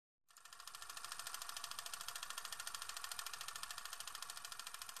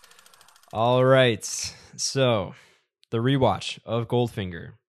All right. So, the rewatch of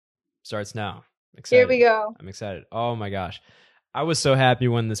Goldfinger starts now. Here we Excited. go. I'm excited. Oh my gosh. I was so happy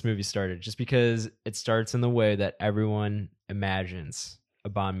when this movie started just because it starts in the way that everyone imagines a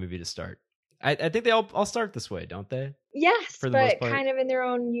Bond movie to start. I think they all start this way, don't they? Yes, For the most but part. kind of in their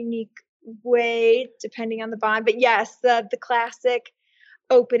own unique way, depending on the Bond. But yes, the classic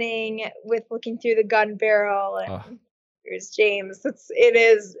opening with looking through the gun barrel Oh, and here's James. It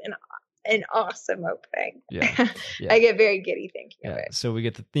is an awesome opening. yeah. Yeah. I get very giddy thinking of Yeah. it. So we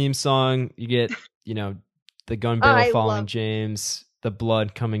get the theme song, you get, you know, the gun Oh, barrel I following love. James, the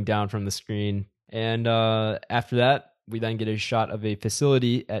blood coming down from the screen. And after that, we then get a shot of a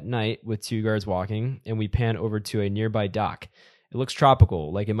facility at night with two guards walking, and we pan over to a nearby dock. It looks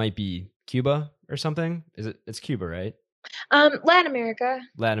tropical, like it might be Cuba or something. It's Cuba, right? Latin America.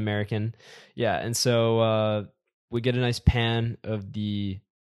 Latin American. Yeah, and so we get a nice pan of the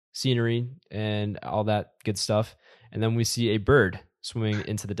scenery and all that good stuff. And then we see a bird swimming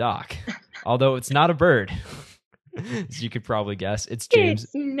into the dock. Although it's not a bird, as you could probably guess. It's James.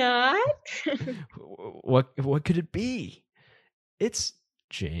 It's not. What could it be? It's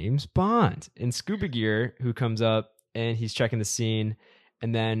James Bond in scuba gear who comes up and he's checking the scene,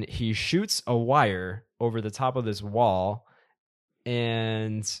 and then he shoots a wire over the top of this wall,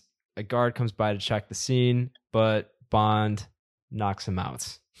 and a guard comes by to check the scene, but Bond knocks him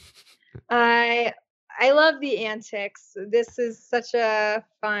out. I love the antics. This is such a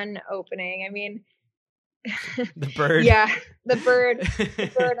fun opening. I mean, The bird. yeah, the bird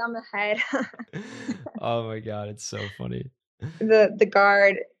on the head. Oh my god, it's so funny. The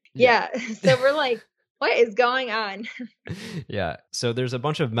guard. Yeah. Yeah. So we're like, what is going on? Yeah. So there's a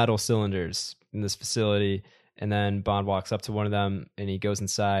bunch of metal cylinders in this facility, and then Bond walks up to one of them and he goes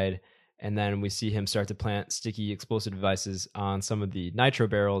inside, and then we see him start to plant sticky explosive devices on some of the nitro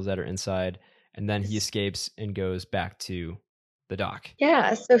barrels that are inside, and then he escapes and goes back to the dock.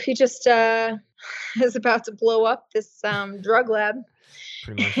 Yeah. So he just is about to blow up this drug lab.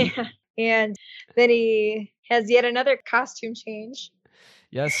 Pretty much. And then he has yet another costume change.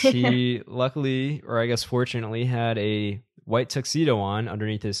 Yes, he luckily, or I guess fortunately, had a white tuxedo on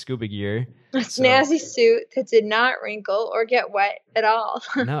underneath his scuba gear. A snazzy suit that did not wrinkle or get wet at all.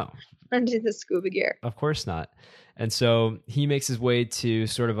 No, under the scuba gear. of course not. And so he makes his way to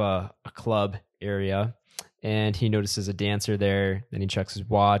sort of a club area, and he notices a dancer there. Then he checks his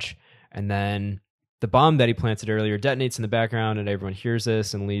watch, and then the bomb that he planted earlier detonates in the background, and everyone hears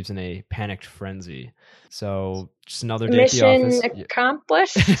this and leaves in a panicked frenzy. So just another day at the office. Mission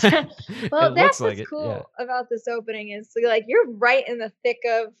accomplished. Well, It that's looks like what's it. cool Yeah. about this opening is like you're right in the thick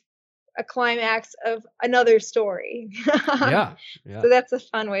of a climax of another story. Yeah. Yeah. So that's a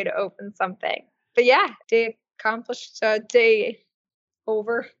fun way to open something. But yeah, day accomplished, day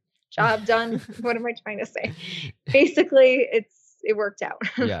over, job done. What am I trying to say? Basically, it worked out.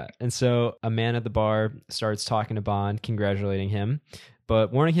 Yeah. And so a man at the bar starts talking to Bond, congratulating him,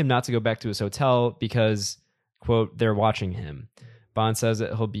 but warning him not to go back to his hotel because, quote, they're watching him. Bond says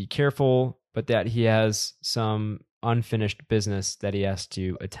that he'll be careful, but that he has some unfinished business that he has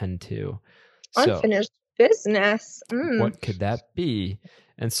to attend to. So, Unfinished business. what could that be?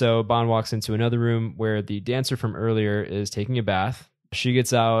 And so Bond walks into another room where the dancer from earlier is taking a bath. She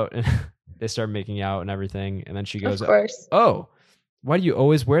gets out and they start making out and everything. And then she goes, Of course. "Oh, why do you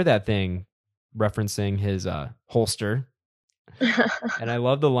always wear that thing?" Referencing his holster. And I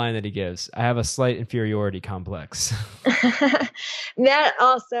love the line that he gives. "I have a slight inferiority complex." That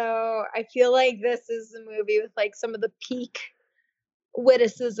also, I feel like this is the movie with like some of the peak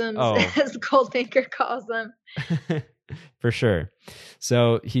witticisms, as Goldfinger calls them. For sure.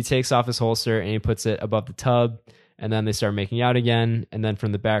 So he takes off his holster and he puts it above the tub, and then they start making out again. And then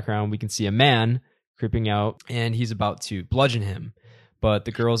from the background, we can see a man creeping out, and he's about to bludgeon him. But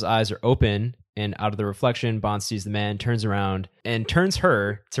the girl's eyes are open, and out of the reflection, Bond sees the man, turns around, and turns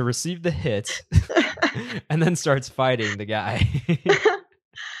her to receive the hit, and then starts fighting the guy.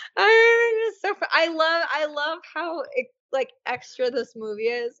 It's so fun. I love how like extra this movie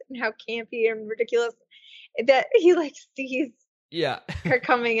is and how campy and ridiculous that he like sees Yeah. her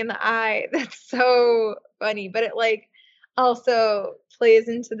coming in the eye. That's so funny, but it like also plays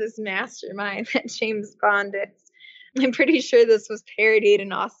into this mastermind that James Bond is. I'm pretty sure this was parodied in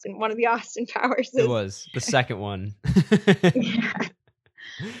one of the Austin Powers. It was the second one. Yeah.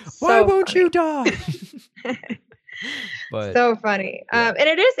 Why So won't funny. you die? But So funny. yeah. And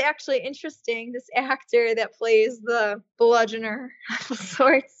it is actually interesting. This actor that plays the bludgeoner of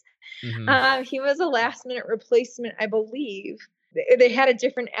sorts, mhm. he was a last minute replacement, I believe. They had a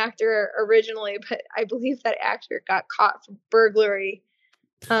different actor originally, but I believe that actor got caught for burglary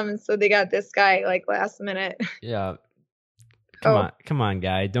So they got this guy like last minute. Yeah. Oh, Come on,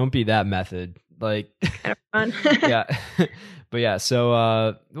 guy. Don't be that method. Like, kind of fun. yeah. But yeah, so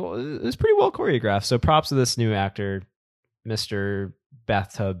well, it was pretty well choreographed. So props to this new actor, Mr.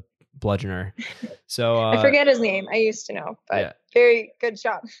 Bathtub Bludgeoner. So I forget his name. I used to know, but yeah. very good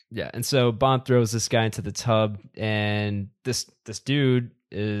job. Yeah, and so Bond throws this guy into the tub, and this dude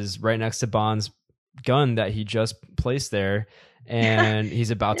is right next to Bond's gun that he just placed there, and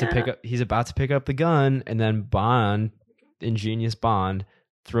he's about to pick up the gun, and then Bond, ingenious Bond,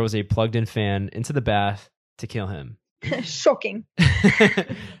 throws a plugged-in fan into the bath to kill him. Shocking.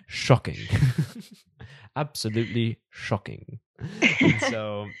 Shocking. Absolutely shocking. And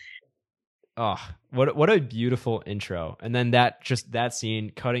so oh, what a beautiful intro. And then that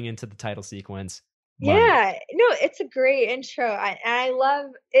scene cutting into the title sequence. Money. Yeah, no, it's a great intro. I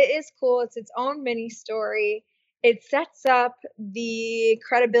love it. Is cool. It's its own mini story. It sets up the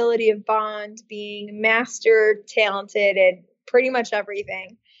credibility of Bond being master talented at pretty much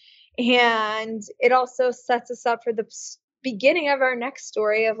everything. And it also sets us up for the beginning of our next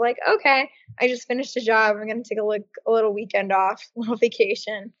story of like, okay, I just finished a job. I'm going to take a little weekend off, a little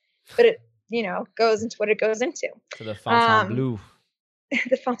vacation. But it, goes into what it goes into. To the Fontainebleau.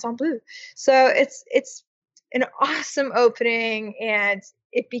 The Fontainebleau. So it's an awesome opening, and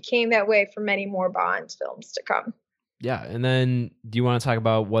it became that way for many more Bond films to come. Yeah, and then do you want to talk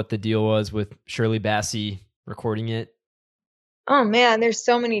about what the deal was with Shirley Bassey recording it? Oh man, there's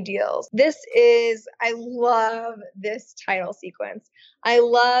so many deals. I love this title sequence. I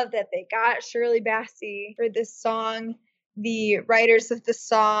love that they got Shirley Bassey for this song. The writers of the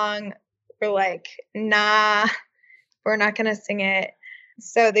song were like, nah, we're not going to sing it.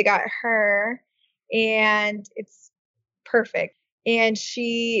 So they got her, and it's perfect. And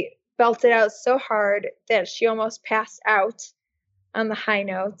she belted out so hard that she almost passed out on the high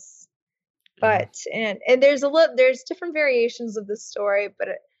notes. But and there's different variations of the story, but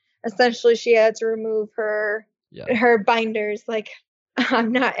essentially she had to remove her binders, like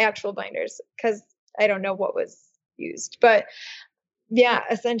not actual binders, because I don't know what was used, but yeah,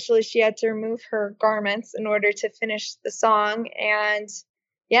 essentially she had to remove her garments in order to finish the song. And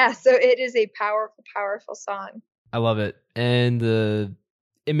yeah, so it is a powerful, powerful song. I love it. And the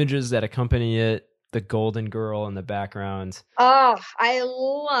images that accompany it, the golden girl in the background. Oh, I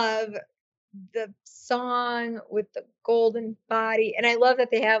love the song with the golden body. And I love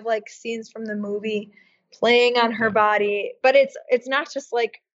that they have like scenes from the movie playing on her body, but it's not just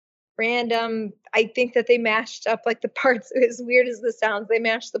like random. I think that they matched up like the parts, as weird as this sounds, they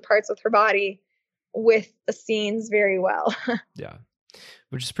matched the parts with her body with the scenes very well. Yeah,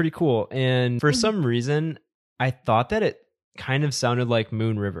 which is pretty cool. And for some reason, I thought that it kind of sounded like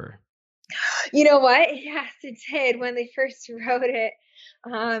Moon River. You know what? Yes, it did. When they first wrote it,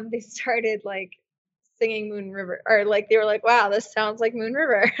 they started like singing Moon River, or like they were like, wow, this sounds like Moon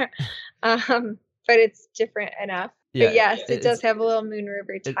River. But it's different enough. Yeah, but yes, it does have a little Moon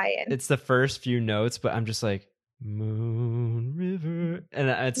River tie-in. It's the first few notes, but I'm just like, Moon River, and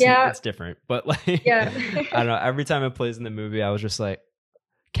it's different. But like, I don't know. Every time it plays in the movie, I was just like,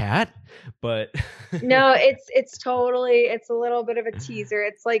 cat. But no, it's totally, it's a little bit of a teaser.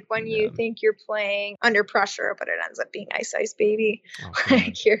 It's like when you think you're playing Under Pressure, but it ends up being Ice Ice Baby.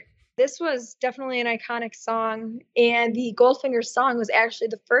 This was definitely an iconic song, and the Goldfinger song was actually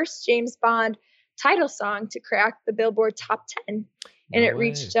the first James Bond title song to crack the Billboard Top 10, and it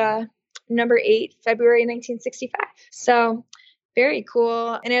reached number 8, February 1965. So very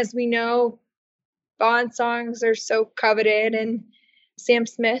cool. And as we know, Bond songs are so coveted, and Sam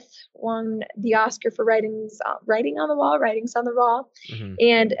Smith won the Oscar for Writings on the Wall. Mm-hmm.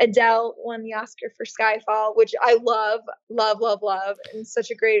 And Adele won the Oscar for Skyfall, which I love, and such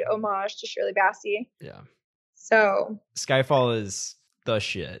a great homage to Shirley Bassey. Yeah. So Skyfall is the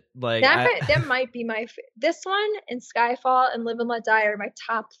shit. Like that might be this one and Skyfall and Live and Let Die are my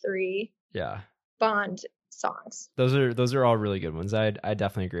top 3. Yeah. Bond songs. Those are all really good ones. I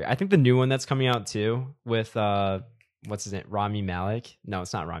definitely agree. I think the new one that's coming out too with what's his name? Rami Malek? No,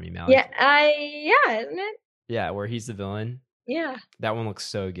 it's not Rami Malek. Yeah, isn't it? Yeah, where he's the villain. Yeah. That one looks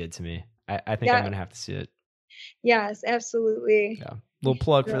so good to me. I think I'm gonna have to see it. Yes, absolutely. Yeah. Little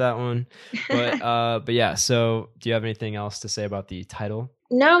plug for that one. But yeah, so do you have anything else to say about the title?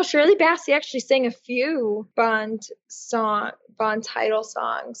 No, Shirley Bassey actually sang a few Bond title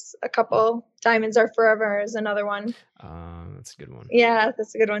songs. A couple. Diamonds Are Forever is another one. That's a good one. Yeah,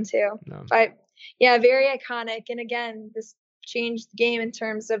 that's a good one too. No. But yeah, very iconic. And again, this changed the game in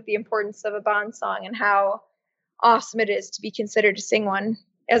terms of the importance of a Bond song and how awesome it is to be considered to sing one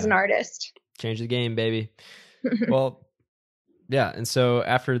as an artist. Change the game, baby. Well, Yeah, and so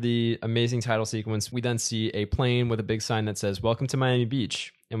after the amazing title sequence, we then see a plane with a big sign that says, "Welcome to Miami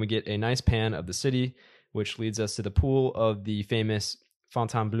Beach." And we get a nice pan of the city, which leads us to the pool of the famous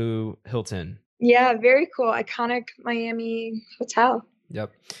Fontainebleau Hilton. Yeah, very cool. Iconic Miami hotel.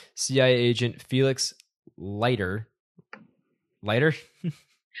 Yep. CIA agent Felix Leiter. Leiter?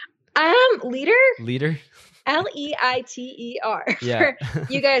 Leader? Leader? Leiter. Yeah.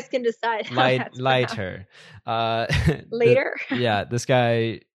 You guys can decide how that's pronounced. Leiter. Later? Yeah, this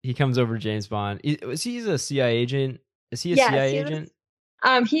guy, he comes over to James Bond. He's a CIA agent? Is he a CIA agent?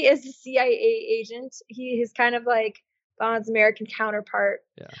 He is a CIA agent. He is kind of like Bond's American counterpart.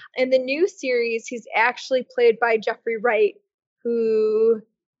 Yeah. In the new series, he's actually played by Jeffrey Wright, who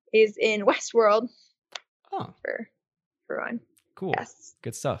is in Westworld. Oh. For one. Cool. Yes.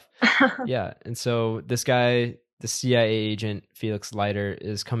 Good stuff. Yeah. And so this guy, the CIA agent, Felix Leiter,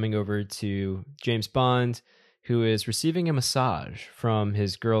 is coming over to James Bond, who is receiving a massage from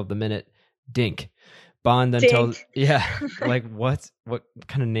his girl of the minute, Dink. Bond then tells, yeah, like what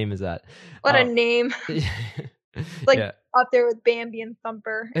kind of name is that? What a name. Like up there with Bambi and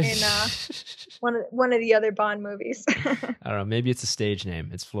Thumper in one of the other Bond movies. I don't know. Maybe it's a stage name.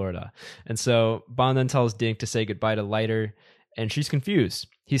 It's Florida. And so Bond then tells Dink to say goodbye to Leiter, and she's confused.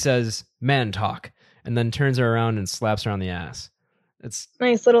 He says, "Man talk," and then turns her around and slaps her on the ass. It's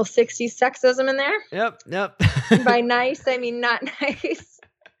nice little 60s sexism in there. Yep. By nice, I mean not nice.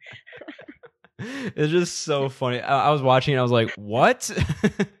 It's just so funny. I was watching it. I was like, what?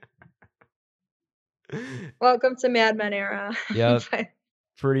 Welcome to Mad Men era. Yeah,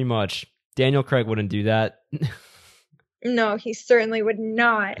 pretty much. Daniel Craig wouldn't do that. No, he certainly would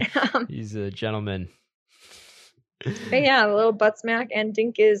not. He's a gentleman. But yeah, a little butt smack and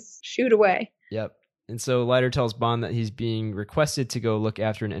Dink is shooed away. Yep. And so Leiter tells Bond that he's being requested to go look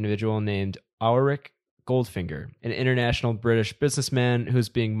after an individual named Ulrich Goldfinger, an international British businessman who's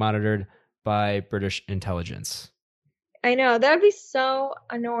being monitored by British intelligence. I know. That would be so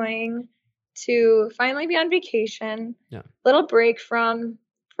annoying to finally be on vacation, little break from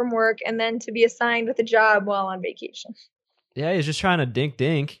work, and then to be assigned with a job while on vacation. Yeah, he's just trying to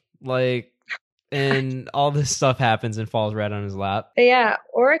dink, like, and all this stuff happens and falls right on his lap. But yeah,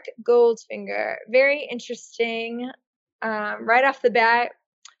 Ulrich Goldfinger, very interesting. Right off the bat,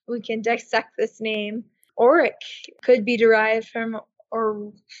 we can dissect this name. Ulrich could be derived from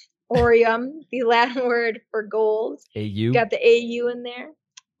Orium, the Latin word for gold. AU. You got the AU in there.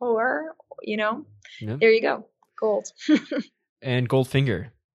 Or, there you go. Gold. And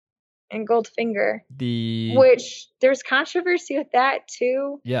Goldfinger. And Goldfinger. Which there's controversy with that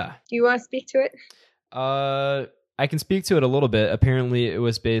too. Yeah. Do you want to speak to it? I can speak to it a little bit. Apparently it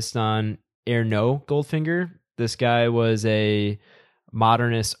was based on Erno Goldfinger. This guy was a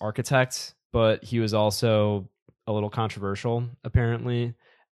modernist architect, but he was also a little controversial, apparently.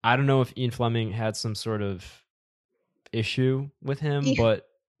 I don't know if Ian Fleming had some sort of issue with him, but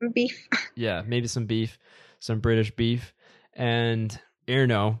beef. Yeah, maybe some beef, some British beef. And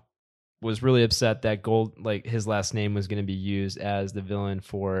Erno was really upset that his last name was going to be used as the villain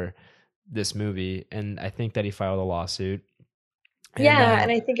for this movie. And I think that he filed a lawsuit. And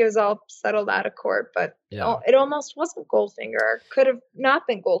I think it was all settled out of court, but it almost wasn't Goldfinger. Could have not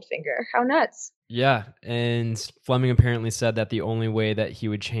been Goldfinger. How nuts. Yeah, and Fleming apparently said that the only way that he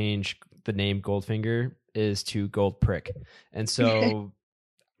would change the name Goldfinger is to Gold Prick. And so,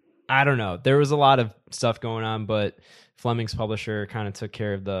 I don't know. There was a lot of stuff going on, but Fleming's publisher kind of took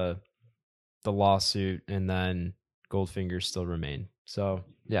care of the lawsuit, and then Goldfinger still remained. So,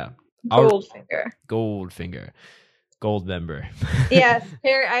 yeah. Goldfinger. Goldmember. Yes,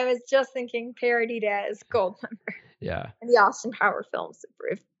 I was just thinking parodied as Goldmember. Yeah. In the Austin Power films,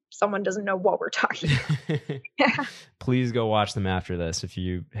 if someone doesn't know what we're talking about. Please go watch them after this if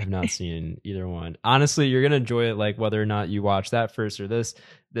you have not seen either one. Honestly, you're going to enjoy it, like whether or not you watch that first or this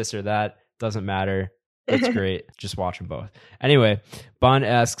or that. Doesn't matter. It's great. Just watch them both. Anyway, Bond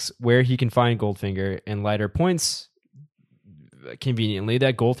asks where he can find Goldfinger, and Leiter points conveniently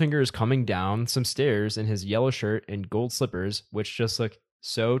that Goldfinger is coming down some stairs in his yellow shirt and gold slippers, which just look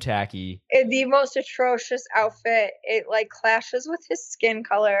so tacky. The most atrocious outfit. It clashes with his skin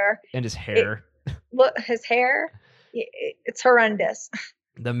color and his hair. His hair, it's horrendous.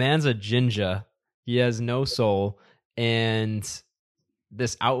 The man's a ginger. He has no soul, and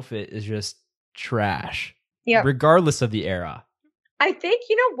this outfit is just trash. Yeah. Regardless of the era. I think,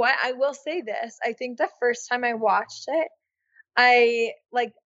 you know what? I will say this. I think the first time I watched it, I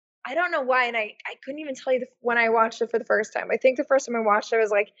don't know why, and I couldn't even tell you when I watched it for the first time. I think the first time I watched it, I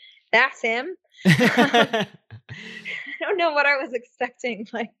was like, that's him. I don't know what I was expecting.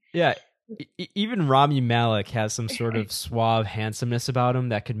 Even Rami Malek has some sort of suave handsomeness about him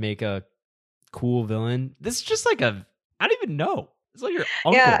that could make a cool villain. This is just like I don't even know. It's like your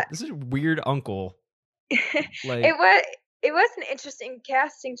Yeah. uncle. This is a weird uncle. It was an interesting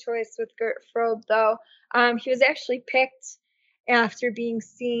casting choice with Gert Frobe, though. He was actually picked after being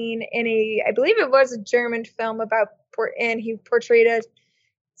seen in I believe it was a German film and he portrayed a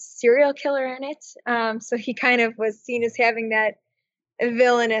serial killer in it. So he kind of was seen as having that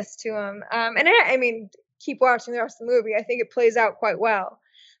villainous to him. And I mean, keep watching the rest of the movie. I think it plays out quite well.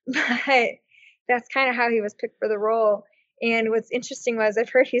 But that's kind of how he was picked for the role. And what's interesting was I've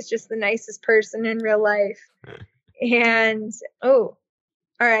heard he's just the nicest person in real life. And all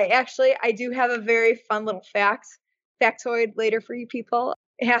right, actually, I do have a very fun little factoid later for you people.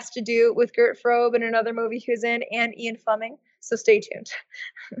 It has to do with Gert Frobe and another movie he was in, and Ian Fleming. So stay tuned.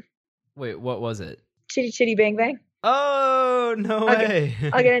 Wait, what was it? Chitty Chitty Bang Bang. Oh, no way.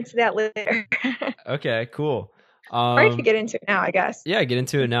 I'll get into that later. Okay, cool. Or I could get into it now, I guess. Yeah, get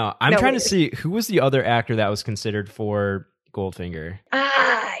into it now. I'm trying to see who was the other actor that was considered for Goldfinger.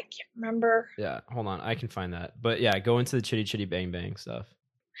 I can't remember. Yeah, hold on. I can find that. But yeah, go into the Chitty Chitty Bang Bang stuff.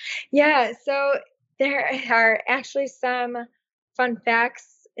 Yeah, so there are actually some fun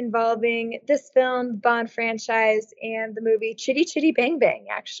facts involving this film, the Bond franchise, and the movie Chitty Chitty Bang Bang,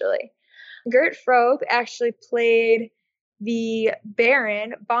 actually. Gert Frobe actually played the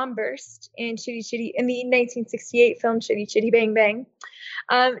Baron Bombburst in the 1968 film Chitty Chitty Bang Bang.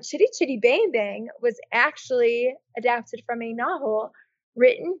 Chitty Chitty Bang Bang was actually adapted from a novel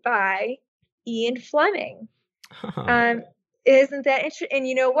written by Ian Fleming. Isn't that interesting? And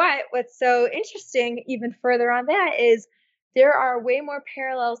you know what? What's so interesting, even further on that, is there are way more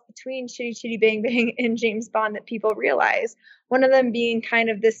parallels between Chitty Chitty Bang Bang and James Bond that people realize. One of them being kind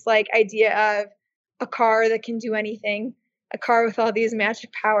of this like idea of a car that can do anything, a car with all these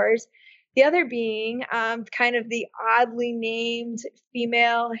magic powers. The other being kind of the oddly named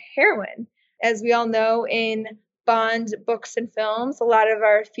female heroine. As we all know, in Bond books and films, a lot of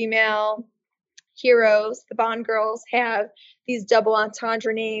our female heroes, the Bond girls, have these double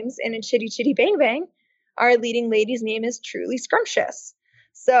entendre names. And in Chitty Chitty Bang Bang, our leading lady's name is Truly Scrumptious.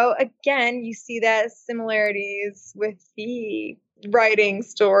 So again, you see that similarities with the writing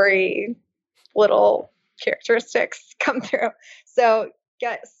story, little characteristics come through. So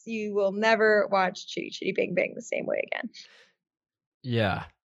guess you will never watch Chitty Chitty Bang Bang the same way again. Yeah.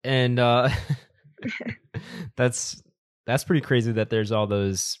 And that's pretty crazy that there's all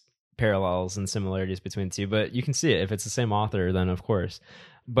those parallels and similarities between the two, but you can see it if it's the same author, then of course.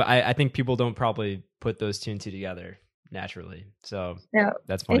 But I think people don't probably put those two and two together naturally. So no,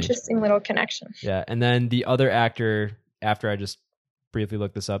 that's funny. Interesting little connection. Yeah. And then the other actor, after I just briefly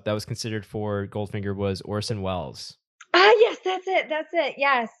looked this up, that was considered for Goldfinger was Orson Welles. Yes, that's it.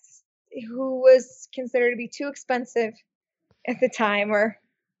 Yes. Who was considered to be too expensive at the time or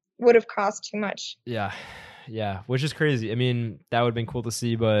would have cost too much. Yeah. Which is crazy. I mean, that would have been cool to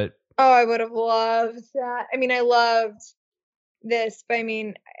see, but I would have loved that. I mean, I loved this, but I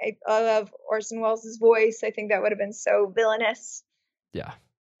mean, I love Orson Welles' voice. I think that would have been so villainous. Yeah,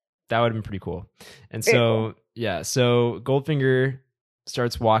 that would have been pretty cool. And Very so, cool. Yeah, so Goldfinger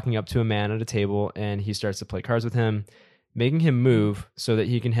starts walking up to a man at a table and he starts to play cards with him, making him move so that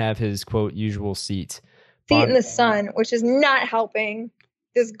he can have his, quote, usual seat. In the sun, which is not helping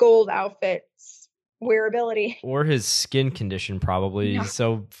this gold outfit's wearability. Or his skin condition, probably. He's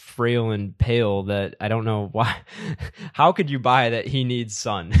so frail and pale that I don't know why. How could you buy that he needs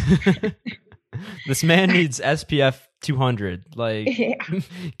sun? This man needs SPF 200. Like,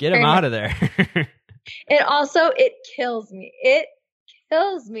 get him out of there. And also, it kills me. It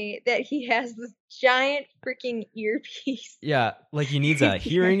kills me that he has this giant freaking earpiece. Yeah, like he needs a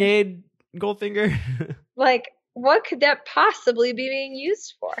hearing aid, Goldfinger. Like, what could that possibly be being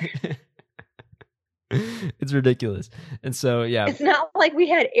used for? It's ridiculous. And so, yeah. It's not like we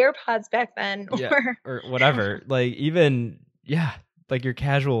had AirPods back then. Or whatever. Like, even, like your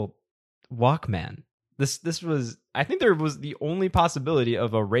casual Walkman. This was, I think there was the only possibility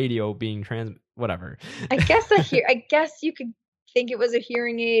of a radio being whatever. I guess you could think it was a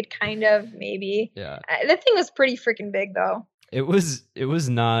hearing aid, kind of, maybe. Yeah. That thing was pretty freaking big, though. It was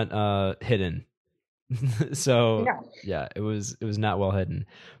not hidden. So no. Yeah, it was not well hidden.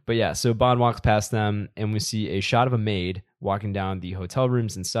 But yeah, so Bond walks past them and we see a shot of a maid walking down the hotel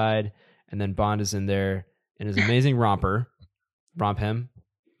rooms inside, and then Bond is in there in his amazing romper. Romp him.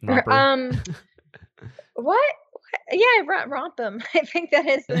 Romper. What? Yeah, romp him. I think that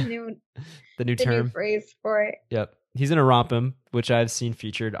is the new term. New phrase for it. Yep. He's in a romp him, which I've seen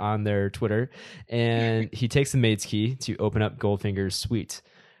featured on their Twitter, and he takes the maid's key to open up Goldfinger's suite.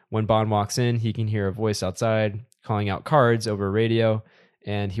 When Bond walks in, he can hear a voice outside calling out cards over a radio,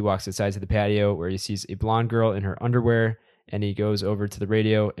 and he walks outside to the patio where he sees a blonde girl in her underwear, and he goes over to the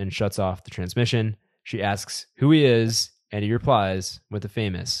radio and shuts off the transmission. She asks who he is, and he replies with the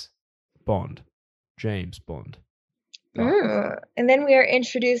famous Bond, James Bond. And then we are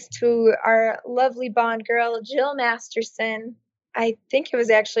introduced to our lovely Bond girl, Jill Masterson. I think it was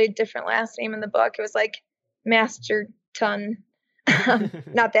actually a different last name in the book. It was like Masterton.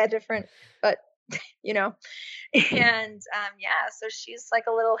 Not that different, but you know. And so she's like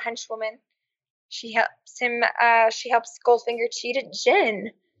a little henchwoman. She helps him. She helps Goldfinger cheat at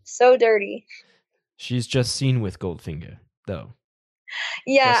gin. So dirty. She's just seen with Goldfinger, though.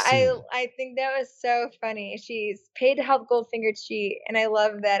 Yeah, I think that was so funny. She's paid to help Goldfinger cheat, and I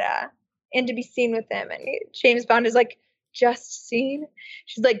love that. And to be seen with him. And James Bond is like, just seen.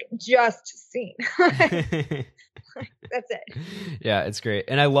 She's like, just seen. That's it. Yeah, it's great,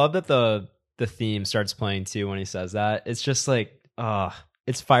 and I love that the theme starts playing too when he says that. It's just like,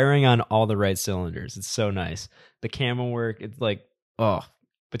 it's firing on all the right cylinders. It's so nice. The camera work. It's like,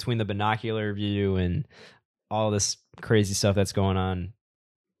 between the binocular view and all this crazy stuff that's going on,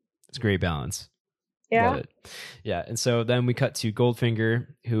 it's great balance. Yeah. Love it. Yeah. And so then we cut to Goldfinger,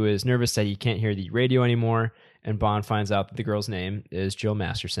 who is nervous that he can't hear the radio anymore. And Bond finds out that the girl's name is Jill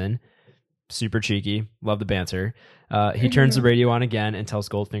Masterson. Super cheeky. Love the banter. He turns the radio on again and tells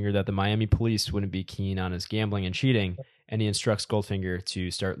Goldfinger that the Miami police wouldn't be keen on his gambling and cheating. And he instructs Goldfinger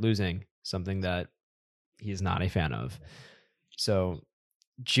to start losing, something that he's not a fan of. So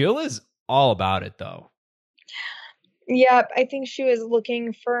Jill is all about it, though. Yep. I think she was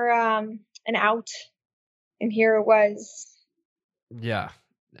looking for an out. And here it was. Yeah.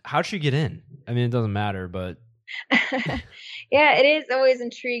 How'd she get in? I mean, it doesn't matter, but yeah, it is always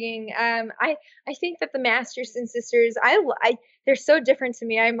intriguing. I think that the Masterson sisters, they're so different to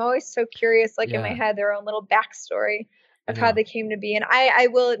me. I'm always so curious, like in my head, their own little backstory of how they came to be. And I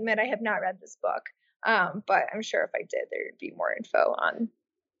will admit I have not read this book, but I'm sure if I did, there'd be more info on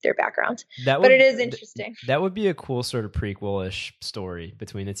their background. But it is interesting. That would be a cool sort of prequel-ish story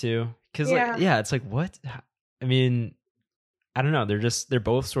between the two. Because it's like, what? I mean, I don't know. They're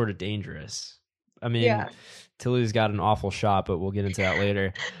both sort of dangerous. I mean, Tilly's got an awful shot, but we'll get into that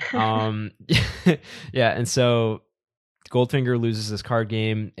later. And so Goldfinger loses his card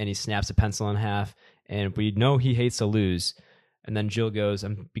game, and he snaps a pencil in half, and we know he hates to lose. And then Jill goes,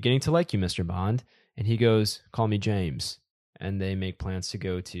 "I'm beginning to like you, Mr. Bond." And he goes, "Call me James." And they make plans to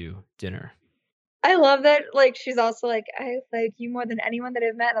go to dinner. I love that. Like, she's also like, "I like you more than anyone that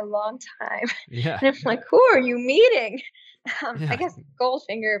I've met in a long time." Yeah. And I'm like, who are you meeting? I guess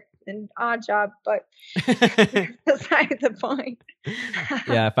Goldfinger, an odd job, but beside the point.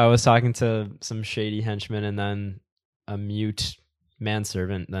 Yeah, if I was talking to some shady henchman and then a mute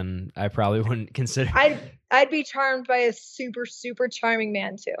manservant, then I probably wouldn't consider. I'd be charmed by a super, super charming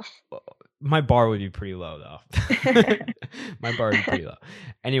man too. My bar would be pretty low, though. My bar would be pretty low.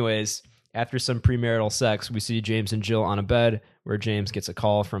 Anyways, after some premarital sex, we see James and Jill on a bed where James gets a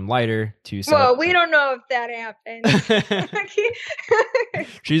call from Leiter to say, "Well, we don't know if that happened."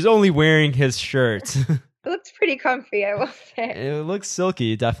 She's only wearing his shirt. It looks pretty comfy, I will say. It looks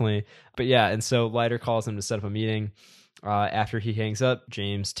silky, definitely. But yeah, and so Leiter calls him to set up a meeting. After he hangs up,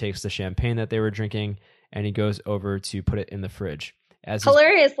 James takes the champagne that they were drinking and he goes over to put it in the fridge.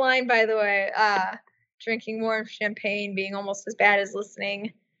 Hilarious line, by the way. Drinking warm champagne being almost as bad as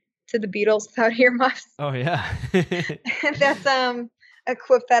listening to the Beatles without earmuffs. Oh yeah. That's a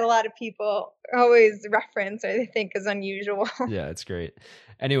quip that a lot of people always reference or they think is unusual. Yeah, it's great.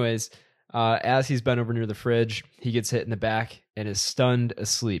 Anyways, as he's bent over near the fridge, he gets hit in the back and is stunned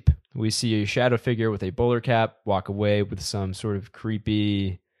asleep. We see a shadow figure with a bowler cap walk away with some sort of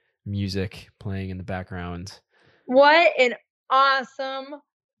creepy music playing in the background. What an awesome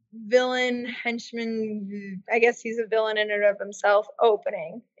villain henchman, I guess he's a villain in and of himself,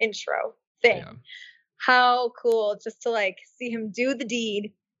 opening intro thing. Yeah. How cool just to like see him do the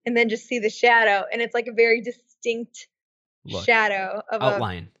deed and then just see the shadow, and it's like a very distinct shadow of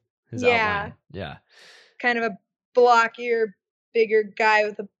outline. Outline. Yeah. Kind of a blockier, bigger guy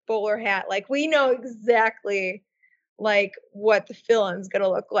with a bowler hat. Like we know exactly like what the villain's gonna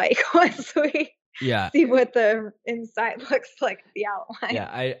look like once we see what the inside looks like, the outline.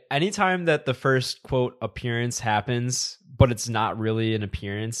 Yeah, anytime that the first quote appearance happens, but it's not really an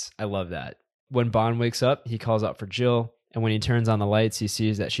appearance, I love that. When Bond wakes up, he calls out for Jill, and when he turns on the lights, he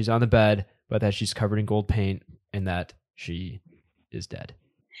sees that she's on the bed, but that she's covered in gold paint and that she is dead.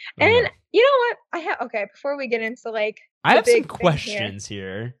 And you know what? Before we get into like I have some questions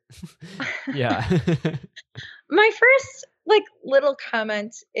here. Yeah. My first like little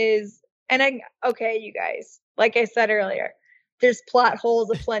comment is, and okay, you guys, like I said earlier, there's plot holes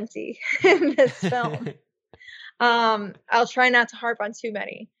aplenty in this film. I'll try not to harp on too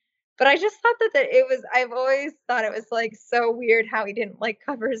many. But I just thought that it was, I've always thought it was like so weird how he didn't like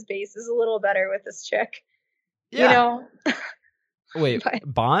cover his bases a little better with this chick. Yeah. You know? Wait, But,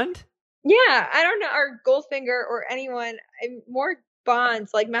 Bond? yeah, I don't know, or Goldfinger or anyone, more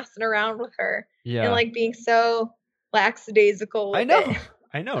Bonds like messing around with her Yeah. and like being so lackadaisical with I know. it.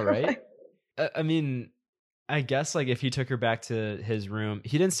 I know, right? I mean, I guess like if he took her back to his room,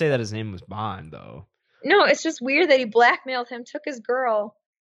 he didn't say that his name was Bond though. No, it's just weird that he blackmailed him, took his girl,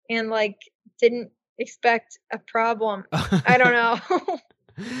 and like didn't expect a problem. I don't know.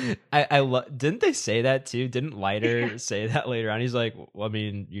 Didn't they say that too? Didn't Leiter say that later on? He's like, well, I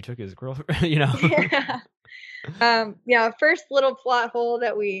mean, you took his girlfriend, you know? Yeah. First little plot hole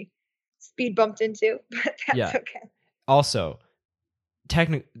that we speed bumped into, but that's okay. Also,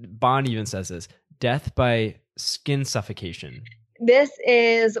 Bond even says this: death by skin suffocation. This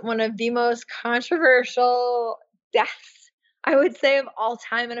is one of the most controversial deaths, I would say, of all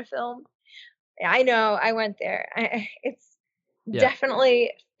time in a film. I know, I went there. It's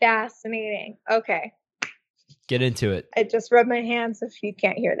definitely fascinating. Okay. Get into it. I just rubbed my hands if you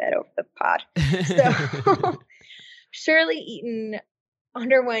can't hear that over the pod. So Shirley Eaton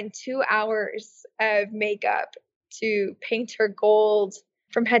underwent 2 hours of makeup to paint her gold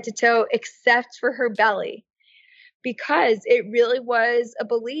from head to toe, except for her belly, because it really was a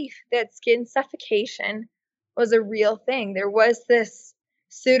belief that skin suffocation was a real thing. There was this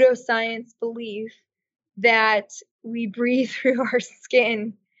pseudoscience belief that we breathe through our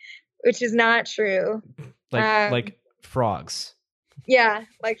skin, which is not true. Like frogs. Yeah,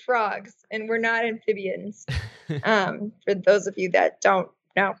 like frogs, and we're not amphibians. For those of you that don't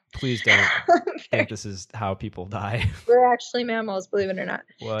know, please don't think this is how people die. We're actually mammals, believe it or not.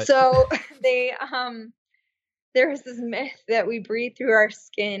 What? So there was this myth that we breathe through our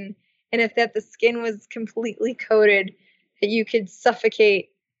skin, and if the skin was completely coated, that you could suffocate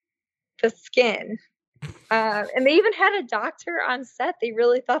the skin. And they even had a doctor on set. They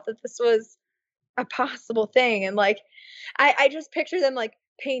really thought that this was a possible thing. And like, I just picture them like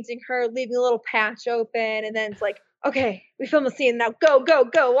painting her, leaving a little patch open, and then it's like, okay, we film the scene now. Go,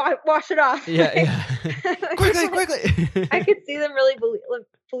 wash it off. Yeah. quickly. I could see them really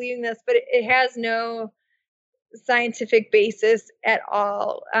believing this, but it has no scientific basis at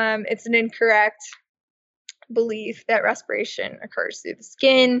all. It's an incorrect belief that respiration occurs through the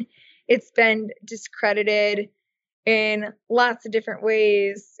skin. It's been discredited in lots of different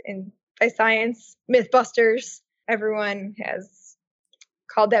ways by science. Mythbusters, everyone has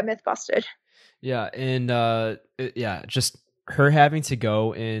called that myth busted. Yeah, and just her having to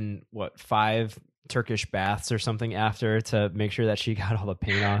go in 5 Turkish baths or something after to make sure that she got all the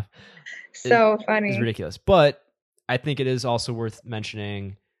paint off. So funny. It's ridiculous. But I think it is also worth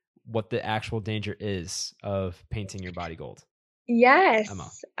mentioning what the actual danger is of painting your body gold. Yes.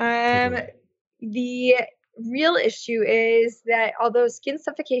 The real issue is that although skin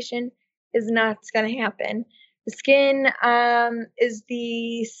suffocation is not going to happen, the skin is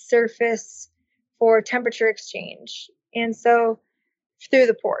the surface for temperature exchange, and so through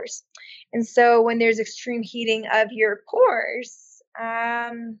the pores. And so when there's extreme heating of your pores,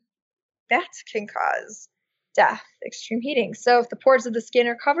 that can cause death, extreme heating. So if the pores of the skin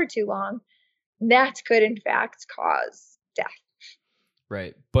are covered too long, that could in fact cause death.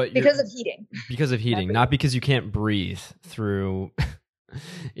 Right. But because of heating. Because of heating, not because you can't breathe through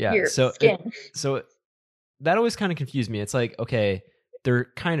your skin. So that always kind of confused me. It's like, okay, they're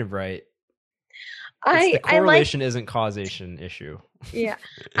kind of right. The correlation isn't causation issue. Yeah.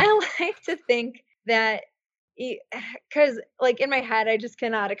 I like to think that, because like in my head, I just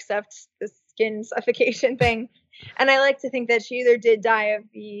cannot accept the skin suffocation thing. And I like to think that she either did die of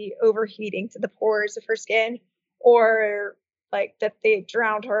the overheating to the pores of her skin, or like that they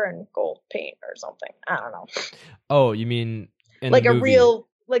drowned her in gold paint or something. I don't know. Oh, you mean like a real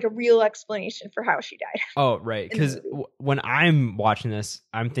explanation for how she died. Oh, right. Because when I'm watching this,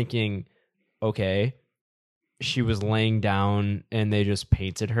 I'm thinking, okay, she was laying down and they just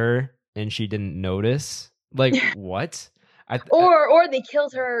painted her and she didn't notice. Like, what? Or they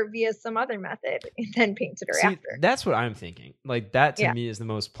killed her via some other method and then painted her after. That's what I'm thinking. Like, that to me is the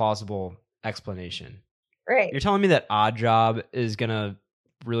most plausible explanation. Right. You're telling me that Odd Job is gonna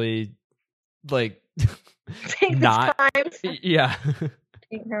really like take not the time yeah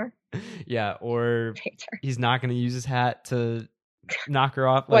paint her. Yeah, or he's not gonna use his hat to knock her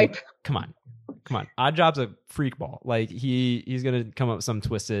off. Wipe. Like, come on. Odd Job's a freak ball. Like he's gonna come up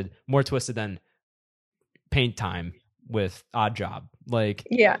with some more twisted than paint time. with Odd Job. Like,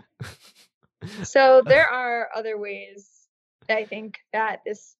 Yeah. So there are other ways that I think that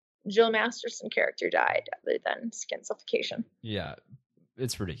this Jill Masterson character died other than skin suffocation. yeah,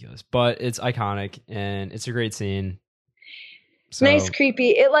 it's ridiculous, but it's iconic and it's a great scene. So, Nice,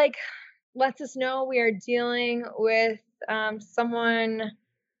 creepy. It like lets us know we are dealing with someone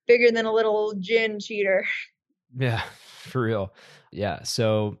bigger than a little gin cheater. yeah, for real. Yeah.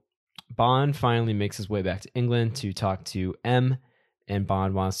 So Bond finally makes his way back to England to talk to M, and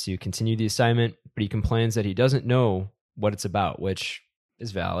Bond wants to continue the assignment, but he complains that he doesn't know what it's about, which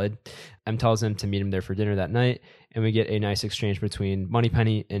is valid. M tells him to meet him there for dinner that night, and we get a nice exchange between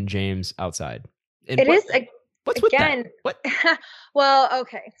Moneypenny and James outside. And what's again, with that? What? Well,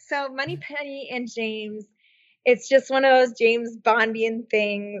 okay. So Moneypenny and James, it's just one of those James Bondian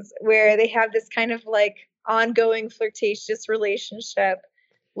things where they have this kind of like ongoing flirtatious relationship,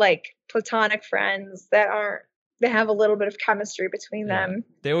 like platonic friends that have a little bit of chemistry between them.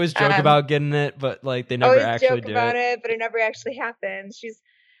 They always joke about getting it, but like they never actually do it. But it never actually happens. She's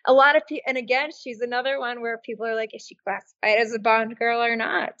a lot of people, and again, she's another one where people are like, is she classified as a Bond girl or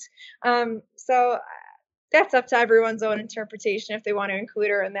not? So that's up to everyone's own interpretation if they want to include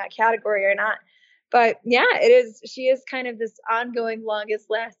her in that category or not. But yeah, it is. She is kind of this ongoing, longest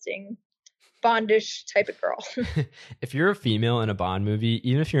lasting Bondish type of girl. If you're a female in a Bond movie,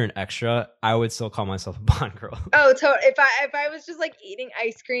 even if you're an extra, I would still call myself a Bond girl. Oh, totally. If I was just like eating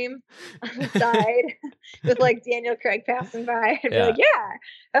ice cream on the side with like Daniel Craig passing by, I'd be like, yeah,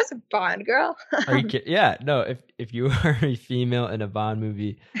 that's a Bond girl. Are you kidding? Yeah, no. If you are a female in a Bond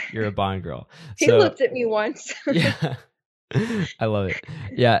movie, you're a Bond girl. He looked at me once. Yeah. I love it.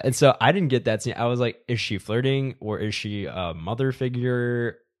 Yeah. And so I didn't get that scene. I was like, is she flirting or is she a mother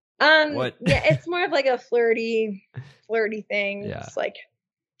figure? What? Yeah, it's more of like a flirty thing. Yeah. It's like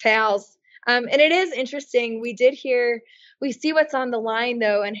pals. And it is interesting. We see what's on the line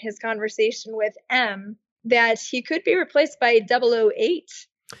though in his conversation with M, that he could be replaced by 008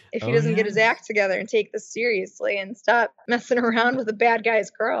 if he doesn't get his act together and take this seriously and stop messing around with the bad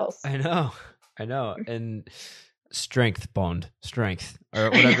guy's girls. I know. And strength, Bond, strength, or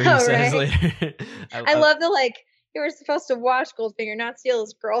whatever he says later. I love the like, you were supposed to watch Goldfinger, not steal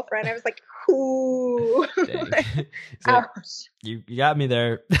his girlfriend. I was like, ooh. Ouch. You got me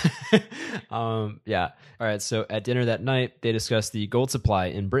there. Yeah. All right. So at dinner that night, they discuss the gold supply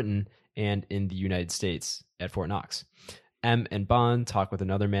in Britain and in the United States at Fort Knox. M and Bond talk with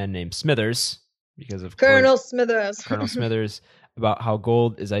another man named Smithers, because of Colonel Smithers. Colonel Smithers, about how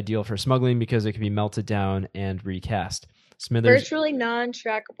gold is ideal for smuggling because it can be melted down and recast. Smithers, virtually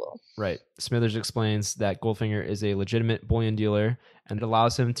non-trackable. Right. Smithers explains that Goldfinger is a legitimate bullion dealer and it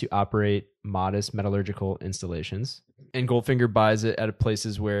allows him to operate modest metallurgical installations. And Goldfinger buys it at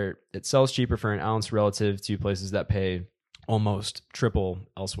places where it sells cheaper for an ounce relative to places that pay almost triple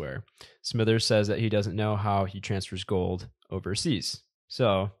elsewhere. Smithers says that he doesn't know how he transfers gold overseas.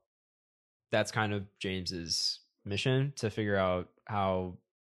 So that's kind of James's mission, to figure out how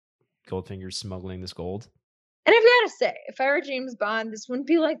Goldfinger's smuggling this gold. And I've got to say, if I were James Bond, this wouldn't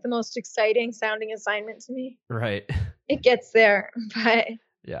be like the most exciting sounding assignment to me. Right. It gets there, but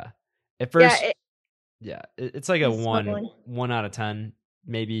yeah. At first, it's like a smuggling. 1 out of 10,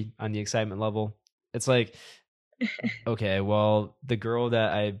 maybe, on the excitement level. It's like, okay, well, the girl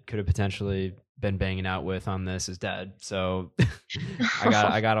that I could have potentially been banging out with on this is dead, so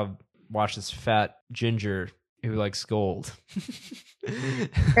I gotta watch this fat ginger who likes gold.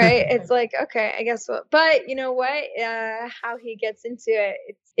 Right? It's like, okay, I guess what, but you know what? How he gets into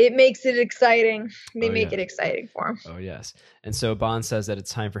it, it makes it exciting. They make it exciting for him. Oh, yes. And so Bond says that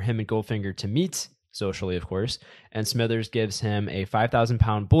it's time for him and Goldfinger to meet, socially, of course, and Smithers gives him a 5,000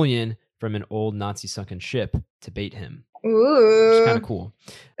 pound bullion from an old Nazi sunken ship to bait him. Ooh. Which is kind of cool.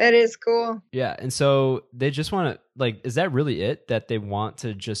 That is cool. Yeah. And so they just want to, like, is that really it? That they want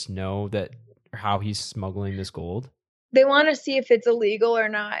to just know that how he's smuggling this gold? They want to see if it's illegal or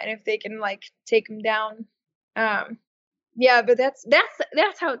not, and if they can like take him down. Yeah, but that's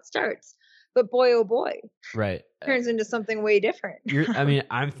how it starts. But boy, oh boy, right, turns into something way different. I mean,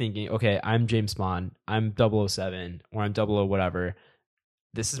 I'm thinking, okay, I'm James Bond, I'm 007, or I'm 00 whatever.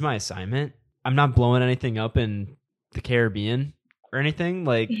 This is my assignment. I'm not blowing anything up in the Caribbean or anything.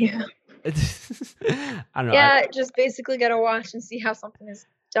 Like, yeah. I don't know. Yeah, just basically got to watch and see how something is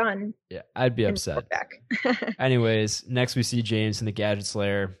done. Yeah, I'd be upset. Anyways, next we see James in the Gadget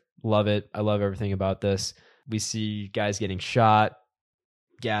Slayer. Love it. I love everything about this. We see guys getting shot,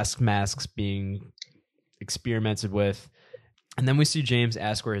 gas masks being experimented with, and then we see James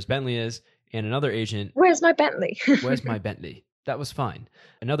ask where his Bentley is, and another agent, where's my Bentley? Where's my Bentley? That was fine.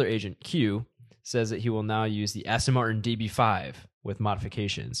 Another agent, Q, says that he will now use the Aston Martin DB5 with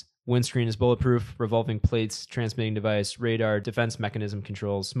modifications. Windscreen is bulletproof, revolving plates, transmitting device, radar, defense mechanism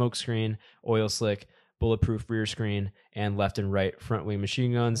controls, smoke screen, oil slick, bulletproof rear screen, and left and right front wing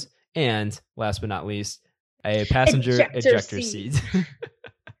machine guns. And last but not least, a passenger ejector seat.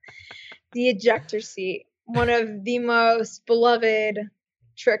 The ejector seat, one of the most beloved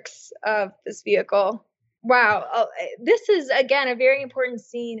tricks of this vehicle. Wow. This is, again, a very important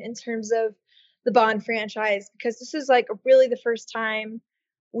scene in terms of the Bond franchise, because this is like really the first time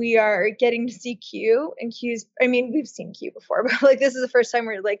we are getting to see Q and Q's. I mean, we've seen Q before, but like this is the first time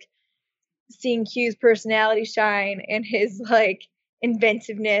we're like seeing Q's personality shine and his like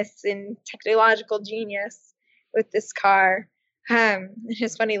inventiveness and technological genius with this car.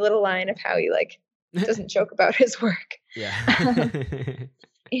 His funny little line of how he like doesn't joke about his work. Yeah.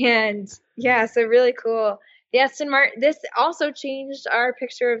 And yeah, so really cool. The Aston Martin, this also changed our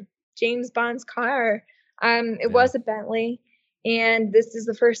picture of James Bond's car. It was a Bentley, and this is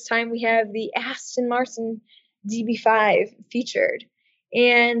the first time we have the Aston Martin DB5 featured.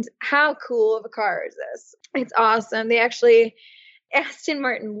 And how cool of a car is this? It's awesome. Aston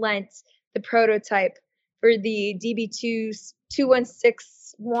Martin lent the prototype for the DB2161,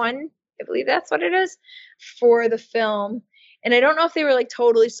 I believe that's what it is, for the film. And I don't know if they were like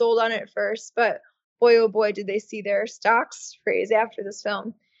totally sold on it at first, but boy, oh boy, did they see their stocks raise after this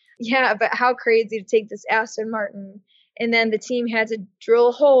film. Yeah, but how crazy to take this Aston Martin, and then the team had to drill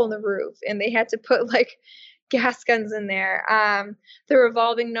a hole in the roof, and they had to put like gas guns in there. The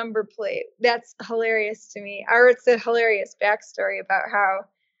revolving number plate, that's hilarious to me. Or it's a hilarious backstory about how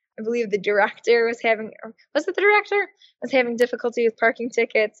I believe the director was having difficulty with parking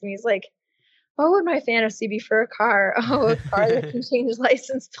tickets, and he's like, what would my fantasy be for a car? Oh, a car that can change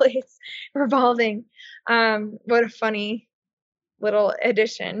license plates, revolving. What a funny little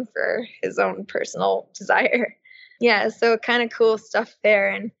addition for his own personal desire. Yeah, so kind of cool stuff there,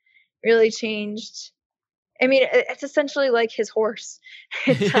 and really changed. I mean, it's essentially like his horse.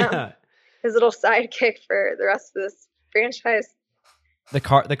 It's his little sidekick for the rest of this franchise. The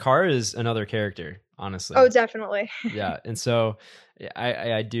car is another character, honestly. Oh, definitely. Yeah, and so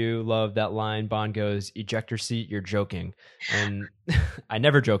I do love that line. Bond goes, "Ejector seat, you're joking," and I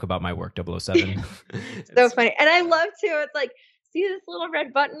never joke about my work, 007. So funny, and I love too. It's like, see this little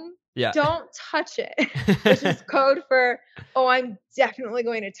red button? Yeah. Don't touch it. Which is code for, oh, I'm definitely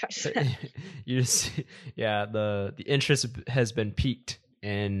going to touch it. You just, the interest has been piqued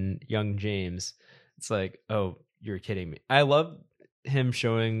in young James. It's like, oh, you're kidding me. I love him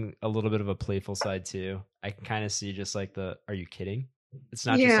showing a little bit of a playful side too. I can kind of see just like are you kidding? It's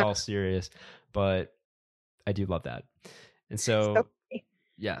not just all serious, but I do love that. And so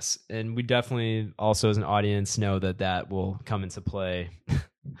yes, and we definitely also as an audience know that will come into play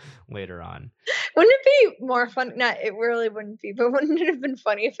later on. Wouldn't it be more fun? It really wouldn't be, but wouldn't it have been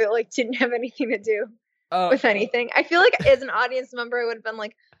funny if it like didn't have anything to do with anything? I feel like as an audience member, I would have been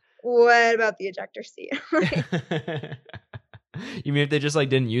like, what about the ejector seat? You mean if they just like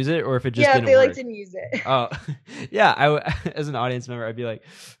didn't use it, or if it just didn't work? Like didn't use it. Oh, yeah. As an audience member, I'd be like,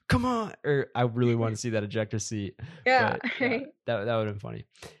 "Come on!" Or I really want to see that ejector seat. Yeah, but, that would have been funny.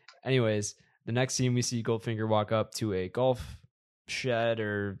 Anyways, the next scene we see Goldfinger walk up to a golf shed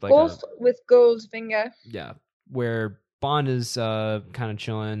or like with Goldfinger. Yeah, where Bond is kind of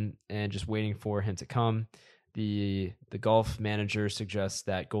chilling and just waiting for him to come. The golf manager suggests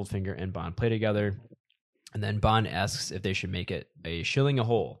that Goldfinger and Bond play together. And then Bond asks if they should make it a shilling a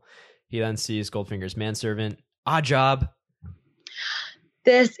hole. He then sees Goldfinger's manservant. Odd job.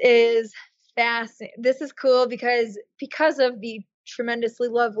 This is fascinating. This is cool because of the tremendously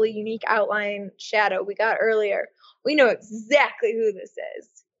lovely, unique outline shadow we got earlier. We know exactly who this is.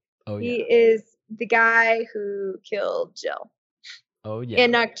 Oh, yeah. He is the guy who killed Jill. Oh, yeah.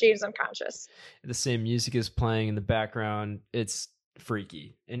 And knocked James unconscious. The same music is playing in the background. It's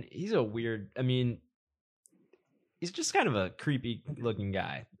freaky. And he's a weird, he's just kind of a creepy looking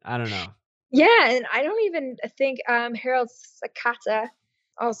guy. I don't know. Yeah, and I don't even think Harold Sakata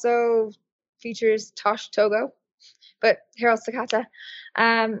also features Tosh Togo, but Harold Sakata,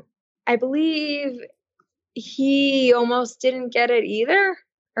 I believe he almost didn't get it either,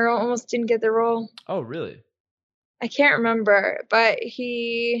 or almost didn't get the role. Oh, really? I can't remember, but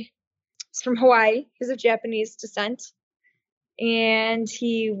he's from Hawaii. He's of Japanese descent, and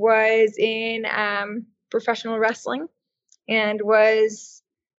he was in professional wrestling and was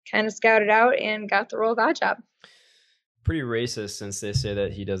kind of scouted out and got the role of Odd Job. Pretty racist since they say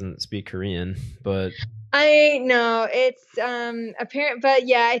that he doesn't speak Korean, but I know it's apparent, but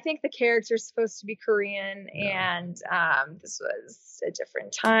yeah, I think the character's supposed to be Korean, Yeah. and this was a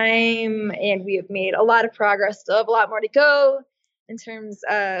different time, and we have made a lot of progress. Still have a lot more to go in terms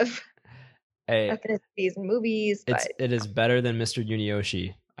of Hey, ethnicities and movies, but it is better than Mr.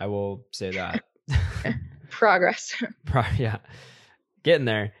 Yunioshi. I will say that. progress. Yeah, getting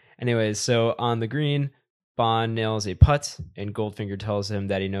there. Anyways, so on the green, Bond nails a putt, and Goldfinger tells him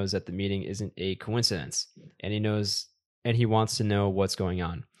that he knows that the meeting isn't a coincidence, and he wants to know what's going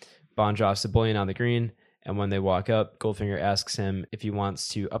on. Bond drops the bullion on the green, and when they walk up, Goldfinger asks him if he wants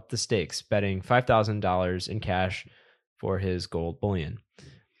to up the stakes, betting $5,000 in cash for his gold bullion.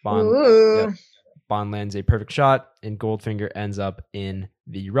 Bond, Ooh. yep, Bond lands a perfect shot, and Goldfinger ends up in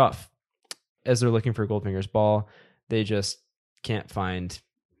the rough. As they're looking for Goldfinger's ball, they just can't find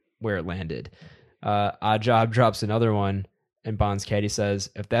where it landed. Odd Job drops another one, and Bond's caddy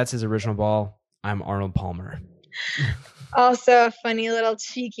says, "If that's his original ball, I'm Arnold Palmer." Also a funny little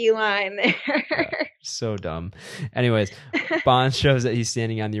cheeky line there. Yeah, so dumb. Anyways, Bond shows that he's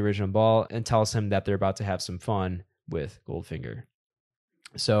standing on the original ball and tells him that they're about to have some fun with Goldfinger.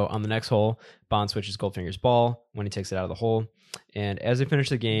 So on the next hole, Bond switches Goldfinger's ball when he takes it out of the hole. And as they finish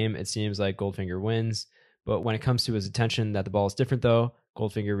the game, it seems like Goldfinger wins. But when it comes to his attention that the ball is different, though,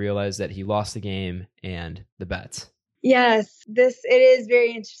 Goldfinger realized that he lost the game and the bet. Yes, it is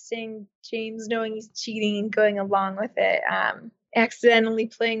very interesting. James knowing he's cheating and going along with it, accidentally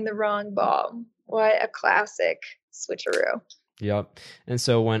playing the wrong ball. What a classic switcheroo. Yep. And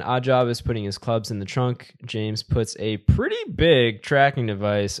so when Oddjob is putting his clubs in the trunk, James puts a pretty big tracking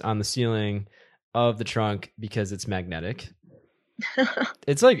device on the ceiling of the trunk because it's magnetic.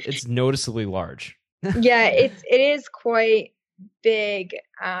 It's noticeably large. Yeah, it is quite big.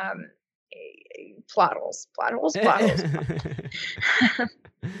 Plot holes.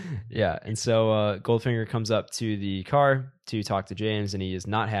 Yeah, and so Goldfinger comes up to the car to talk to James, and he is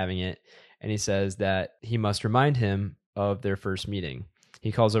not having it. And he says that he must remind him of their first meeting.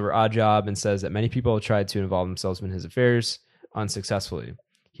 He calls over Oddjob and says that many people have tried to involve themselves in his affairs unsuccessfully.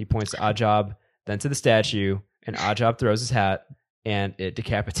 He points to Oddjob, then to the statue, and Oddjob throws his hat, and it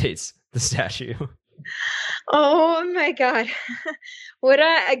decapitates the statue. Oh my god.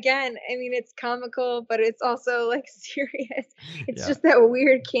 Again, I mean, it's comical, but it's also like serious. It's just that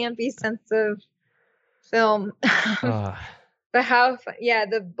weird campy sense of film. But how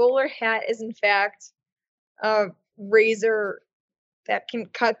the bowler hat is in fact a razor that can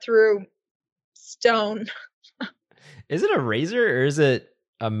cut through stone. Is it a razor or is it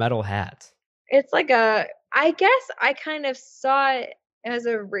a metal hat? It's like I guess I kind of saw it as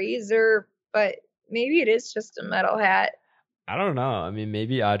a razor, but maybe it is just a metal hat. I don't know. I mean,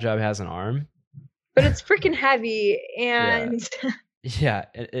 maybe Oddjob has an arm. But it's freaking heavy, and yeah,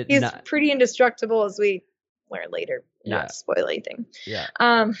 he's pretty indestructible, as we learn later. Not to spoil anything. Yeah.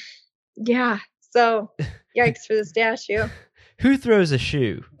 Yeah. So, yikes for the statue. Who throws a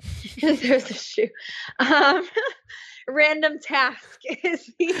shoe? Who throws a shoe? Random Task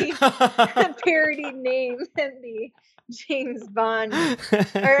is the parody name in the James Bond,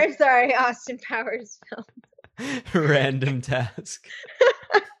 or I'm sorry, Austin Powers film. Random Task.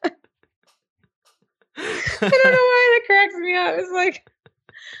 I don't know why that cracks me up. It's like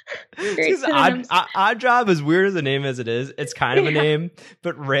Oddjob, as weird as a name as it is, it's kind of a name,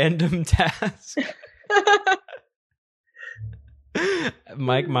 but Random Task.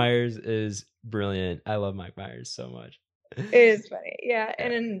 Mike Myers is brilliant. I love Mike Myers so much. It is funny, yeah.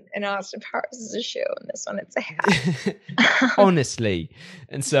 And in Austin Powers is a shoe, and this one it's a hat. Honestly,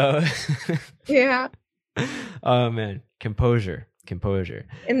 and so yeah. Oh man, composure.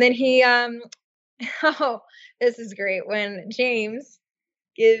 And then he oh, this is great when James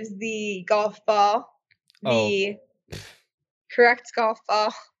gives the golf ball, the correct golf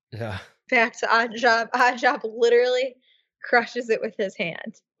ball, back to Oddjob. Oddjob literally crushes it with his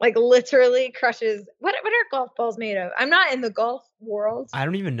hand. Like literally crushes. What are golf balls made of? I'm not in the golf world. I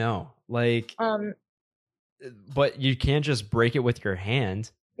don't even know. Like, but you can't just break it with your hand.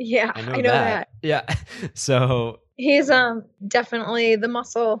 Yeah, I know that. Yeah. So he's definitely the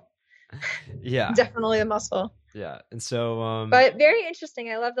muscle. Yeah. Definitely the muscle. Yeah. And so but very interesting.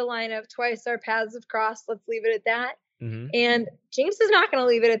 I love the line of twice our paths have crossed. Let's leave it at that. Mm-hmm. And James is not going to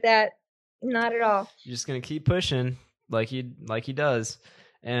leave it at that. Not at all. You're just going to keep pushing like he does.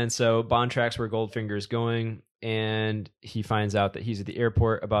 And so Bond tracks where Goldfinger's going, and he finds out that he's at the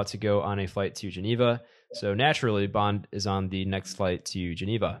airport about to go on a flight to Geneva. So naturally, Bond is on the next flight to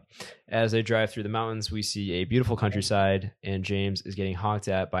Geneva. As they drive through the mountains, we see a beautiful countryside, and James is getting honked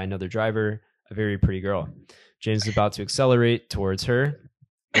at by another driver, a very pretty girl. James is about to accelerate towards her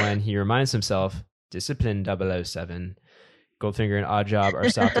when he reminds himself Discipline 007. Goldfinger and Oddjob are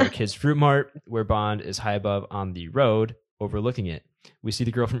stopped at a kid's fruit mart where Bond is high above on the road overlooking it. We see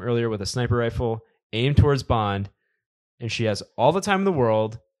the girl from earlier with a sniper rifle aimed towards Bond, and she has all the time in the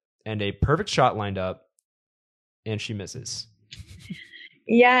world and a perfect shot lined up, and she misses.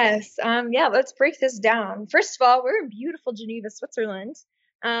 Yes. Yeah, let's break this down. First of all, we're in beautiful Geneva, Switzerland.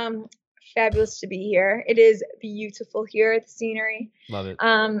 Fabulous to be here. It is beautiful here, the scenery. Love it.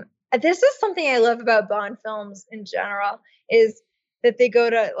 This is something I love about Bond films in general, is that they go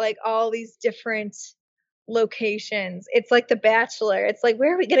to like all these different locations. It's like The Bachelor. It's like,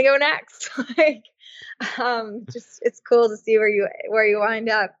 where are we gonna go next? Like, just it's cool to see where you wind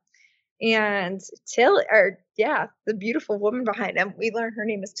up. And the beautiful woman behind him, we learn her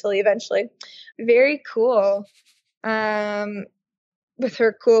name is Tilly eventually. Very cool. With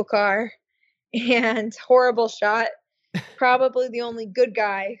her cool car and horrible shot. Probably the only good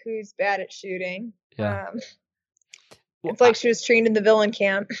guy who's bad at shooting. Yeah. It's like she was trained in the villain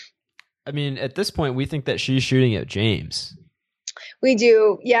camp. I mean, at this point, we think that she's shooting at James. We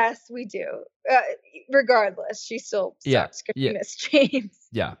do. Yes, we do. Regardless, she still sucks because she missed James.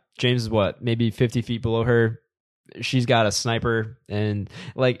 Yeah. James is what? Maybe 50 feet below her. She's got a sniper, and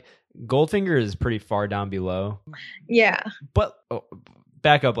like Goldfinger is pretty far down below. Yeah. But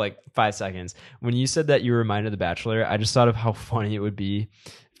back up like 5 seconds. When you said that you were reminded of The Bachelor, I just thought of how funny it would be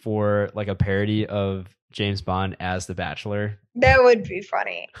for like a parody of James Bond as The Bachelor. That would be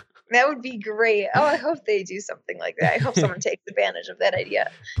funny. That would be great. Oh, I hope they do something like that. I hope someone takes advantage of that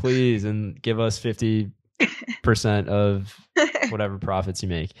idea. Please, and give us 50% of whatever profits you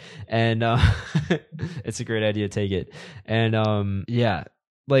make. And it's a great idea. Take it. And yeah,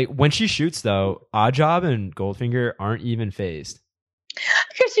 like when she shoots though, Oddjob and Goldfinger aren't even phased.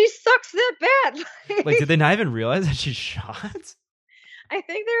 Because she sucks that bad. Like, did they not even realize that she shot? I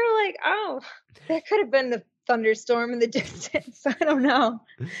think they were like, oh, that could have been the thunderstorm in the distance. I don't know.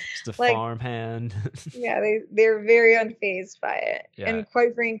 Just a farmhand. Yeah, they're very unfazed by it. Yeah. And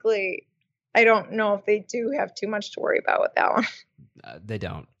quite frankly, I don't know if they do have too much to worry about with that one. They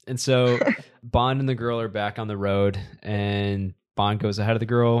don't. And so Bond and the girl are back on the road, and Bond goes ahead of the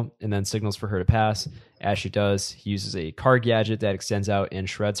girl and then signals for her to pass. As she does, he uses a car gadget that extends out and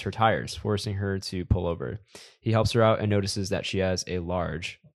shreds her tires, forcing her to pull over. He helps her out and notices that she has a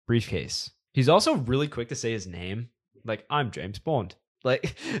large briefcase. He's also really quick to say his name. Like, I'm James Bond.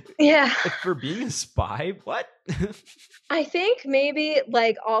 Like, yeah. For being a spy, what? I think maybe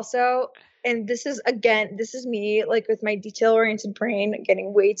like also, and this is me, like with my detail-oriented brain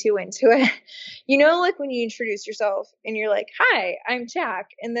getting way too into it. You know, like when you introduce yourself and you're like, hi, I'm Jack.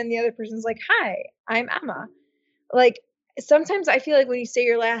 And then the other person's like, hi, I'm Emma. Like, sometimes I feel like when you say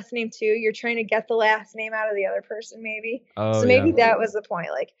your last name too, you're trying to get the last name out of the other person maybe. So maybe that was the point.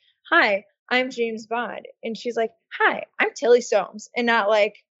 Like, hi, I'm James Bond. And she's like, hi, I'm Tilly Soames. And not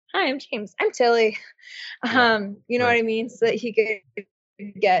like, hi, I'm James. I'm Tilly. You know what I mean? So that he could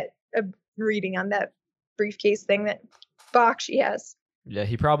get a reading on that briefcase thing that box she has. Yeah,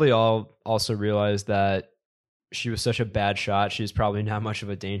 he probably also realized that she was such a bad shot. She's probably not much of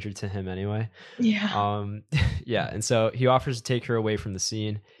a danger to him anyway. Yeah. Yeah. And so he offers to take her away from the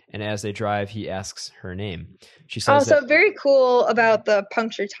scene. And as they drive, he asks her name. She says, also very cool about the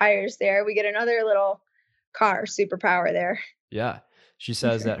punctured tires there. We get another little car superpower there. Yeah. She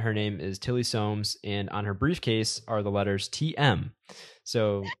says that her name is Tilly Soames, and on her briefcase are the letters TM.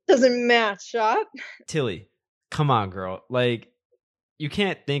 So doesn't match up. Tilly, come on, girl. Like, you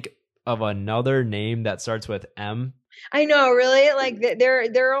can't think of another name that starts with M. I know, really. Like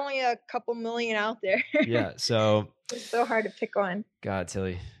there are only a couple million out there. Yeah, so it's so hard to pick one. God,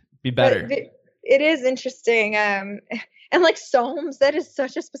 Tilly, be better. But it is interesting. And like Soames, that is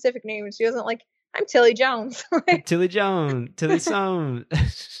such a specific name. She wasn't like, I'm Tilly Jones. Tilly Jones, Tilly Soames.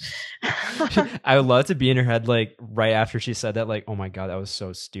 I would love to be in her head, like right after she said that, like, oh my God, that was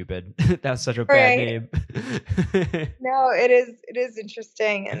so stupid. That's such a bad name. No, it is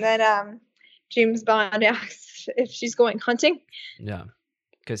interesting. And then James Bond asks if she's going hunting. Yeah,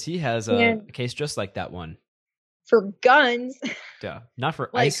 because he has a case just like that one. For guns. Yeah, not for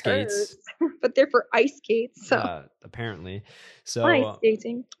like ice skates. But they're for ice skates. So apparently. So ice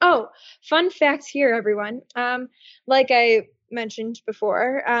skating. Oh, fun fact here, everyone. Like I mentioned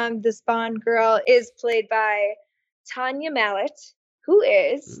before, this Bond girl is played by Tanya Mallet, who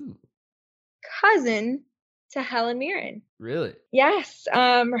is cousin to Helen Mirren. Really? Yes.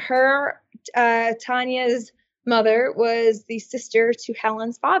 Her Tanya's mother was the sister to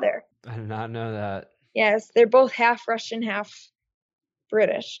Helen's father. I did not know that. Yes, they're both half Russian, half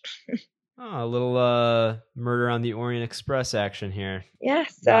British. Oh, a little Murder on the Orient Express action here.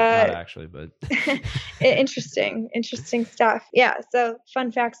 Yes. Not actually, but interesting stuff. Yeah. So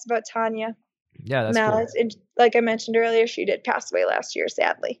fun facts about Tanya yeah, that's Mallet. cool. And like I mentioned earlier, she did pass away last year,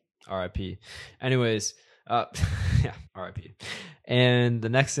 sadly. R.I.P. Anyways, yeah, R.I.P. And the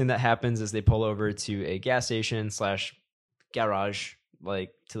next thing that happens is they pull over to a gas station / garage,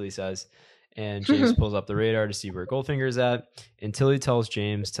 like Tilly says, and James pulls up the radar to see where Goldfinger is at, and Tilly tells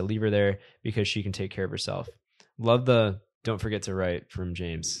James to leave her there because she can take care of herself. Love the "don't forget to write" from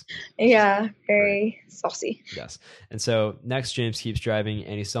James. Yeah, very saucy. Yes. And so next, James keeps driving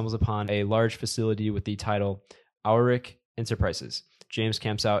and he stumbles upon a large facility with the title Auric Enterprises. James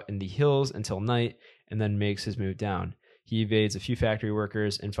camps out in the hills until night and then makes his move down. He evades a few factory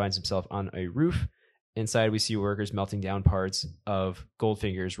workers and finds himself on a roof. Inside, we see workers melting down parts of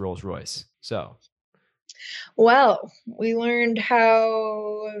Goldfinger's Rolls Royce. So, well, we learned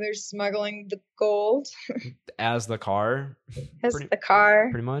how they're smuggling the gold as the car, the car,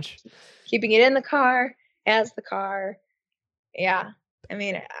 pretty much keeping it in the car as the car. Yeah, I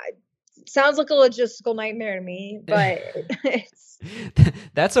mean, it sounds like a logistical nightmare to me, but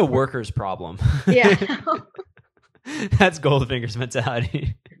that's a worker's problem. Yeah. That's Goldfinger's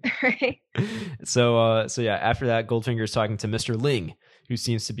mentality. Right. So yeah, after that, Goldfinger's talking to Mr. Ling, who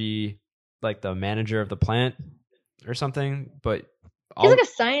seems to be like the manager of the plant or something, but he's like a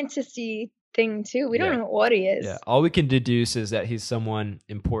scientist-y thing too. We don't know what he is. Yeah, all we can deduce is that he's someone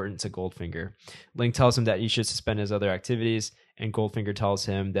important to Goldfinger. Ling tells him that he should suspend his other activities, and Goldfinger tells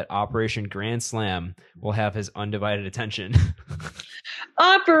him that Operation Grand Slam will have his undivided attention.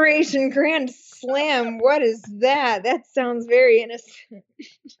 Operation Grand Slam, what is that? That sounds very innocent.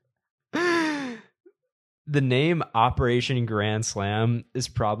 The name Operation Grand Slam is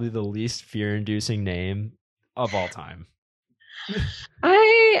probably the least fear-inducing name of all time.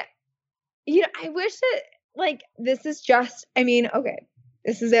 I wish that, like, this is just, I mean, okay,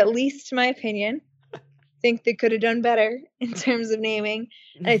 this is at least my opinion. I think they could have done better in terms of naming.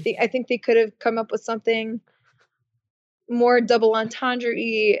 And I think they could have come up with something more double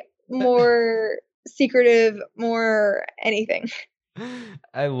entendre-y, more secretive, more anything.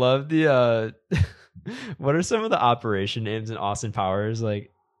 I love the what are some of the operation names in Austin Powers?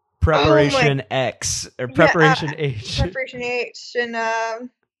 Like Preparation X or Preparation H. Preparation H and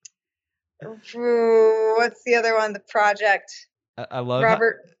what's the other one? The Project. I love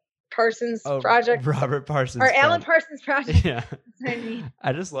Robert Parsons Project. Robert Parsons. Or Alan Parsons Project. Yeah.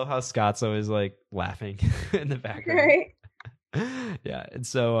 I just love how Scott's always like laughing in the background. Right. Yeah. And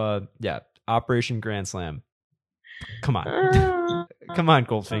so yeah, Operation Grand Slam. Come on. Come on,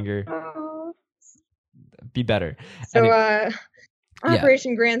 Goldfinger. Be better. So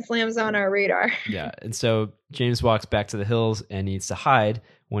Operation Grand Slam's on our radar. Yeah. And so James walks back to the hills and needs to hide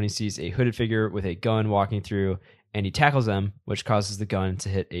when he sees a hooded figure with a gun walking through, and he tackles them, which causes the gun to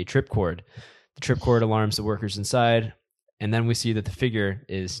hit a trip cord. The trip cord alarms the workers inside, and then we see that the figure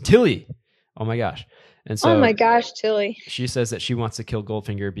is Tilly. Oh my gosh. And so, oh my gosh, Tilly. She says that she wants to kill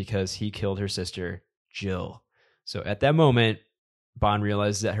Goldfinger because he killed her sister, Jill. So at that moment, Bond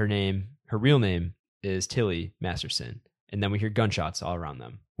realizes that her real name is Tilly Masterson. And then we hear gunshots all around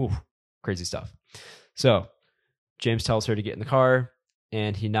them. Oof, crazy stuff. So James tells her to get in the car,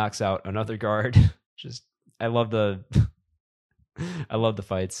 and he knocks out another guard. I love the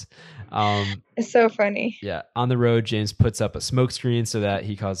fights. It's so funny. Yeah. On the road, James puts up a smoke screen so that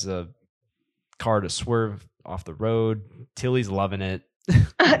he causes a car to swerve off the road. Tilly's loving it.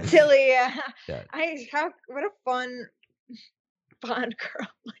 Tilly, yeah. What a fun Bond girl.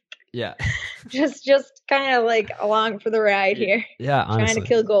 Yeah. just kind of like along for the ride here. Yeah, honestly. Trying to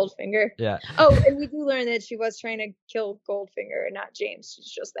kill Goldfinger. Yeah. Oh, and we do learn that she was trying to kill Goldfinger and not James. She's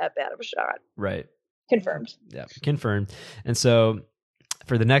just that bad of a shot. Right. Confirmed. Yeah, confirmed. And so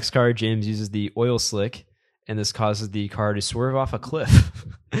for the next car, James uses the oil slick, and this causes the car to swerve off a cliff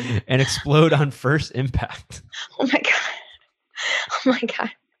and explode on first impact. Oh my god. Oh my god.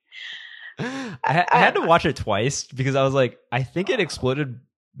 I had to watch it twice because I was like, I think it exploded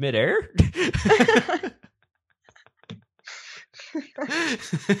midair.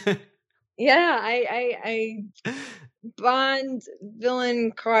 Yeah, I Bond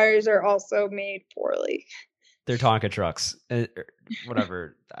villain cars are also made poorly. They're Tonka trucks,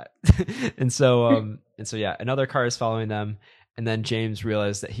 whatever. and so yeah, another car is following them, and then James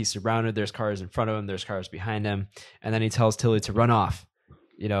realizes that he's surrounded. There's cars in front of him. There's cars behind him, and then he tells Tilly to run off.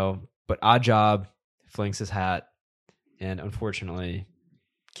 But odd job, flings his hat, and unfortunately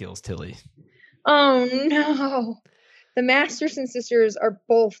kills Tilly. Oh no. The Masterson sisters are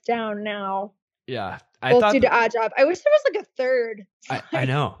both down now. Yeah. I Both thought due to Odd Job. I wish there was like a third. I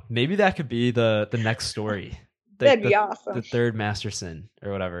know. Maybe that could be the next story. That'd be awesome. The third Masterson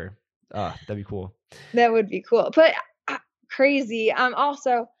or whatever. That'd be cool. That would be cool. But crazy.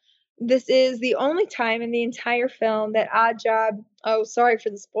 Also, this is the only time in the entire film that Odd Job. Oh, sorry for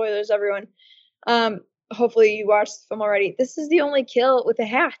the spoilers, everyone. Hopefully you watched the film already. This is the only kill with a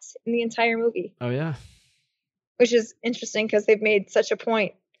hat in the entire movie. Oh yeah. Which is interesting because they've made such a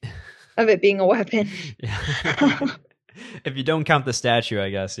point of it being a weapon. Yeah. If you don't count the statue, I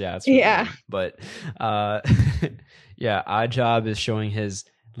guess, yeah. It's yeah. Funny. But yeah, Odd Job is showing his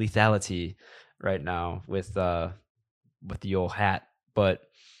lethality right now with the old hat. But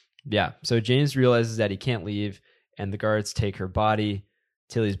yeah, so James realizes that he can't leave, and the guards take her body,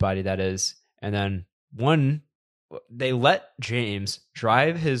 Tilly's body, that is, and then they let James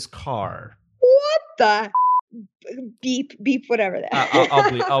drive his car. What the beep whatever that.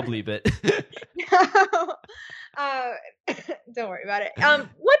 I'll bleep it. Don't worry about it.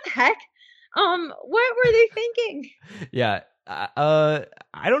 What the heck? What were they thinking? Yeah. I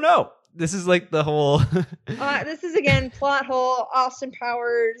don't know. This is like the whole this is again plot hole, Austin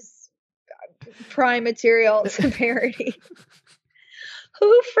Powers prime material parody.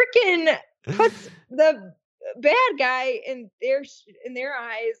 Who freaking puts the bad guy in their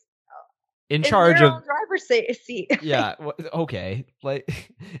eyes in charge of driver's seat? Yeah, okay.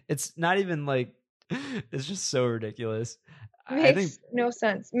 Like it's not even like, it's just so ridiculous. I think no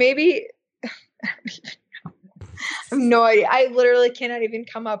sense. Maybe I have no idea. I literally cannot even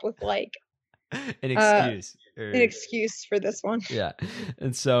come up with like an excuse. An excuse for this one. Yeah.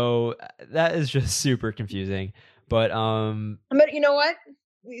 And so that is just super confusing. But you know what?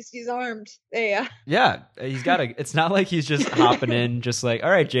 At least he's armed. Yeah. Yeah, he's got it's not like he's just hopping in just like, all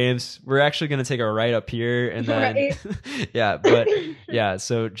right, James, we're actually going to take a right up here and then right. Yeah, but yeah,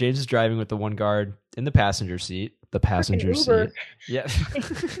 so James is driving with the one guard in the passenger seat. Seat. Yeah.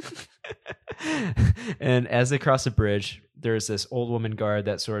 And as they cross the bridge, there's this old woman guard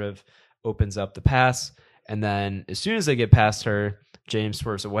that sort of opens up the pass, and then as soon as they get past her, James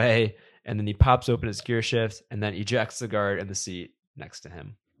swerves away, and then he pops open his gear shift and then ejects the guard in the seat next to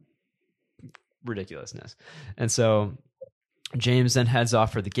him. Ridiculousness. And so James then heads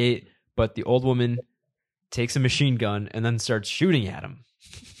off for the gate, but the old woman takes a machine gun and then starts shooting at him.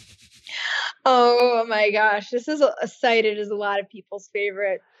 Oh my gosh, this is cited as a lot of people's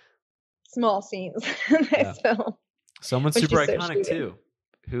favorite small scenes in this film. Someone super iconic too.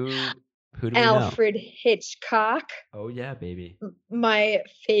 Who do we know? Alfred Hitchcock. Oh yeah, baby. My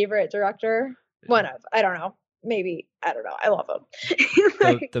favorite director. One of, I don't know. Maybe, I don't know. I love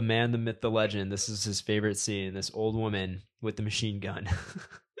him. The man, the myth, the legend. This is his favorite scene. This old woman with the machine gun.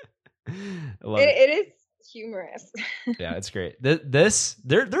 I love it. It is humorous. Yeah, it's great. There's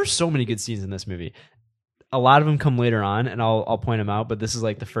so many good scenes in this movie. A lot of them come later on, and I'll point them out. But this is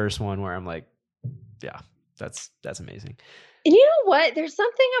like the first one where I'm like, yeah, that's amazing. And you know what? There's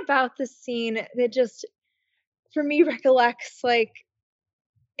something about this scene that just, for me, recollects like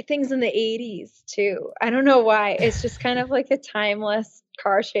things in the 80s too. I don't know why. It's just kind of like a timeless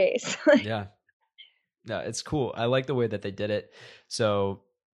car chase. Yeah. No, it's cool. I like the way that they did it. So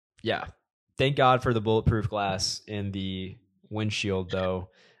yeah, thank God for the bulletproof glass in the windshield though.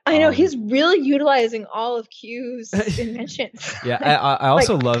 I know he's really utilizing all of Q's inventions. Yeah. I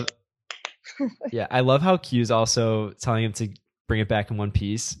also love, yeah, I love how Q's also telling him to bring it back in one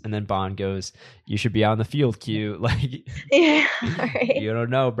piece, and then Bond goes, "You should be out in the field, Q." Like, yeah, right. You don't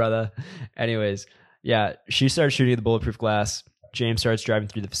know, brother. Anyways, yeah, she starts shooting at the bulletproof glass. James starts driving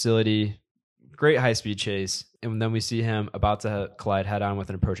through the facility. Great high-speed chase, and then we see him about to collide head-on with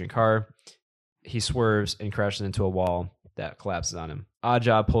an approaching car. He swerves and crashes into a wall that collapses on him. Odd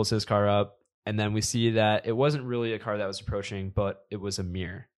Job pulls his car up, and then we see that it wasn't really a car that was approaching, but it was a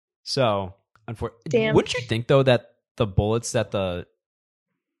mirror. So, unfortunately, wouldn't you think though that the bullets that the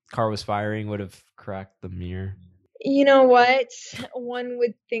car was firing would have cracked the mirror? You know what? One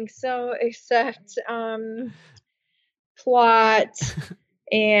would think so, except plot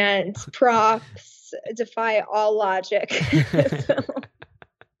and props defy all logic.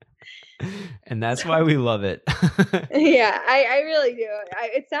 And that's why we love it. Yeah, I really do.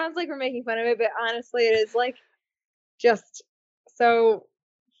 It sounds like we're making fun of it, but honestly, it is like just so.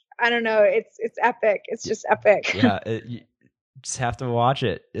 I don't know. It's epic. It's just epic. Yeah, you just have to watch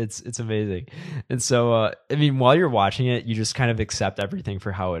it. It's amazing. And so, I mean, while you're watching it, you just kind of accept everything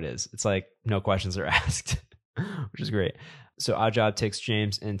for how it is. It's like no questions are asked, which is great. So Odd Job takes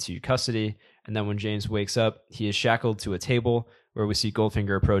James into custody, and then when James wakes up, he is shackled to a table where we see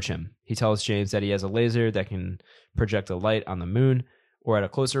Goldfinger approach him. He tells James that he has a laser that can project a light on the moon, or at a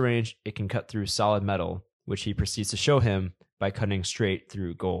closer range, it can cut through solid metal, which he proceeds to show him by cutting straight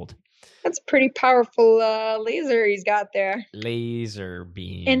through gold. That's a pretty powerful laser he's got there. Laser And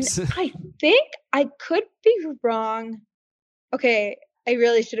beams. I think I could be wrong. Okay, I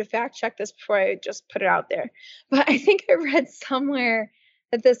really should have fact checked this before I just put it out there. But I think I read somewhere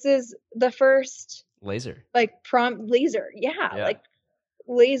that this is the first Laser. like prompt laser. Yeah, like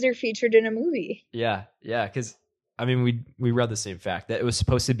laser featured in a movie. Yeah, because I mean, we read the same fact that it was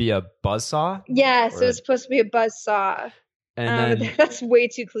supposed to be a buzzsaw. Yes, it was supposed to be a buzzsaw. And then that's way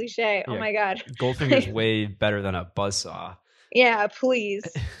too cliche. Oh my god. Goldfinger's way better than a buzzsaw. Yeah, please.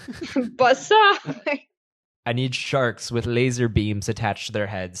 Buzzsaw. I need sharks with laser beams attached to their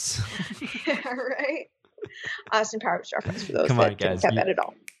heads. Yeah, right. Austin Powers reference for those Come on, guys. Didn't get that at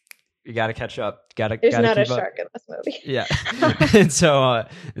all. You got to catch up. There's not a shark in this movie. Yeah. and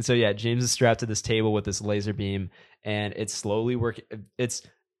so yeah, James is strapped to this table with this laser beam, and it's slowly working. It's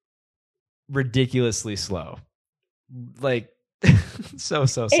ridiculously slow. Like so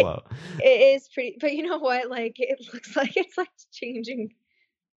slow. It is pretty, but you know what? Like it looks like it's like changing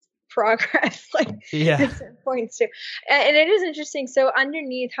progress, like at certain points too. And it is interesting. So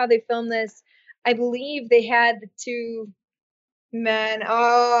underneath how they filmed this, I believe they had the two men.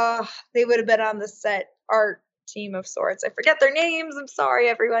 Oh, they would have been on the set art team of sorts. I forget their names. I'm sorry,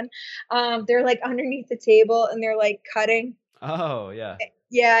 everyone. They're like underneath the table and they're like cutting. Oh yeah.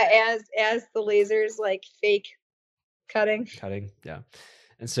 Yeah, as the lasers like fake cutting. Yeah.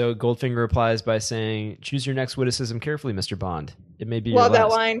 And so Goldfinger replies by saying, "Choose your next witticism carefully, Mr. Bond. It may be your last." Love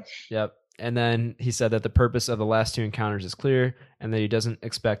that line. Yep. And then he said that the purpose of the last two encounters is clear and that he doesn't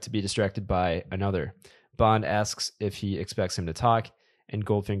expect to be distracted by another. Bond asks if he expects him to talk, and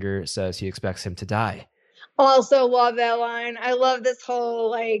Goldfinger says he expects him to die. Also love that line. I love this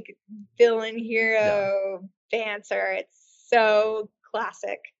whole like villain hero banter. It's so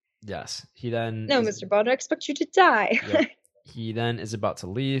classic. Yes. He then No, Mr. Bond, I expect you to die. Yep. He then is about to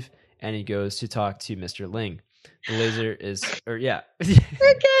leave, and he goes to talk to Mr. Ling. The laser is, Again,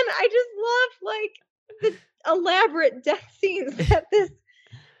 I just love like the elaborate death scenes that this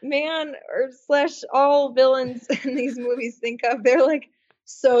man or slash all villains in these movies think of. They're like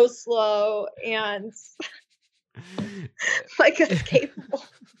so slow and like escapable.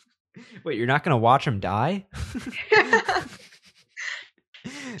 Wait, you're not going to watch him die?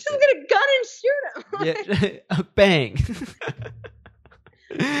 Just get a gun and shoot him. Yeah. Bang.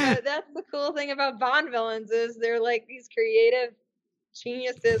 That's the cool thing about Bond villains is they're like these creative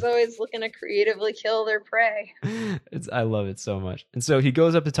geniuses always looking to creatively kill their prey. I love it so much. And so he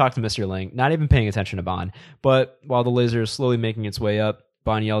goes up to talk to Mr. Ling, not even paying attention to Bond. But while the laser is slowly making its way up,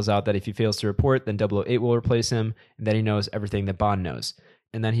 Bond yells out that if he fails to report, then 008 will replace him, and that he knows everything that Bond knows.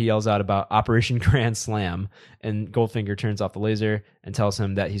 And then he yells out about Operation Grand Slam, and Goldfinger turns off the laser and tells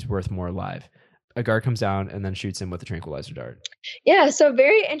him that he's worth more alive. A guard comes down and then shoots him with a tranquilizer dart. Yeah, so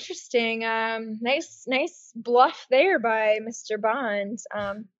very interesting. Nice bluff there by Mr. Bond.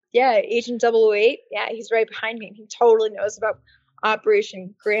 Agent 008. Yeah, he's right behind me. He totally knows about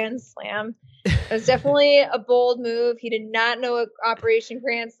Operation Grand Slam. It was definitely a bold move. He did not know what Operation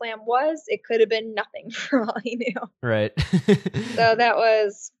Grand Slam was. It could have been nothing for all he knew. Right. So that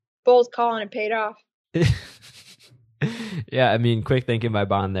was bold call and it paid off. Yeah, I mean, quick thinking by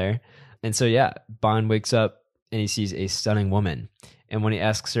Bond there. And so, yeah, Bond wakes up and he sees a stunning woman. And when he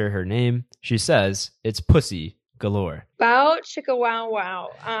asks her name, she says, it's Pussy Galore. Bow chicka wow wow.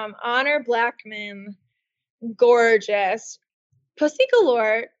 Honor Blackman. Gorgeous. Pussy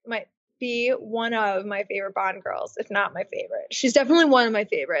Galore might be one of my favorite Bond girls, if not my favorite. She's definitely one of my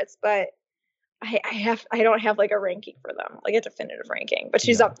favorites, but I don't have like a ranking for them, like a definitive ranking, but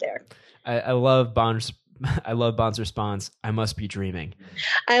she's up there. I love Bond's response. I must be dreaming.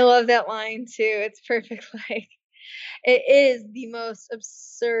 I love that line too. It's perfect. Like it is the most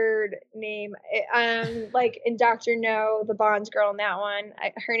absurd name. Like in Dr. No, the Bond girl in that one,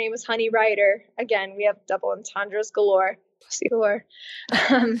 her name was Honey Rider. Again, we have double entendres galore. Pussy galore.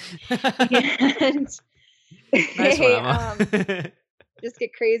 And nice one, just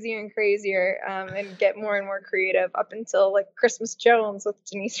get crazier and crazier and get more and more creative up until like Christmas Jones with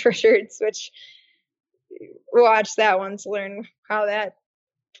Denise Richards, which watch that one to learn how that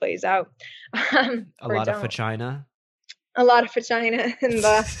plays out. A lot of vagina in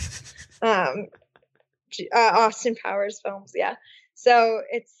the Austin Powers films. Yeah. So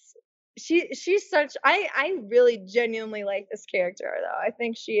she's such, I really genuinely like this character though. I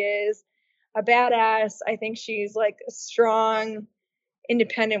think she is a badass. I think she's like a strong,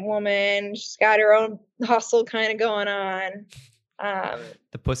 independent woman. She's got her own hustle kind of going on.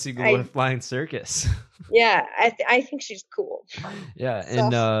 The Pussy Galore Flying Circus. Yeah, I think she's cool. Yeah, So.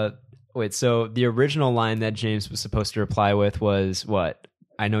 and wait, so the original line that James was supposed to reply with was what?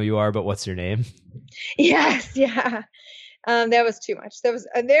 I know you are, but what's your name? Yes, yeah. That was too much. That was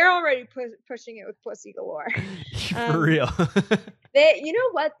they're already pushing it with Pussy Galore. For real. You know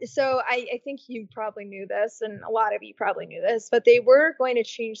what? So I think you probably knew this, and a lot of you probably knew this, but they were going to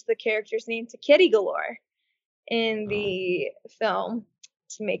change the character's name to Kitty Galore in the film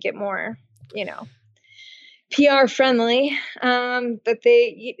to make it more, PR friendly. But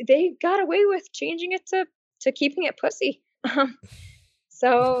they got away with changing it to keeping it Pussy.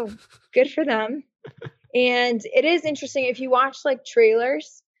 So good for them. And it is interesting if you watch like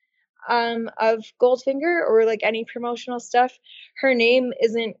trailers of Goldfinger or like any promotional stuff, her name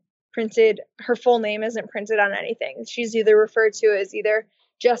isn't printed, her full name isn't printed on anything. She's either referred to as either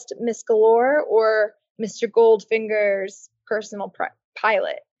just Miss Galore or Mr. Goldfinger's personal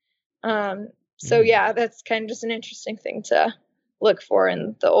pilot. So yeah, that's kind of just an interesting thing to look for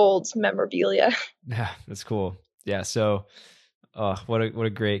in the old memorabilia. Yeah, that's cool. Yeah, so what a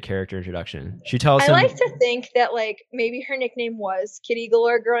great character introduction. She tells him. I like to think that like maybe her nickname was Kitty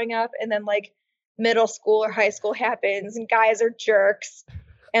Galore growing up, and then like middle school or high school happens, and guys are jerks,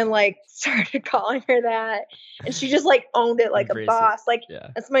 and like started calling her that, and she just like owned it like a boss. Like,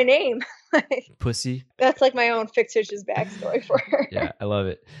 that's my name. Pussy. That's like my own fictitious backstory for her. Yeah, I love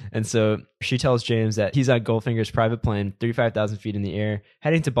it. And so she tells James that he's on Goldfinger's private plane, 35,000 feet in the air,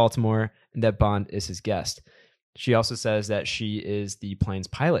 heading to Baltimore, and that Bond is his guest. She also says that she is the plane's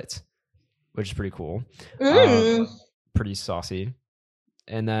pilot, which is pretty cool. Pretty saucy.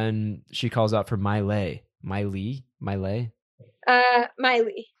 And then she calls out for Miley,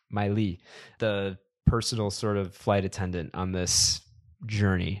 the personal sort of flight attendant on this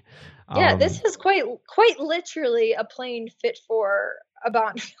journey. Yeah, this is quite literally a plane fit for a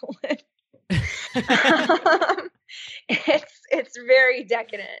Bond villain. It's very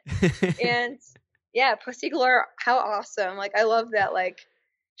decadent. And yeah, Pussy Galore, how awesome. Like, I love that. Like,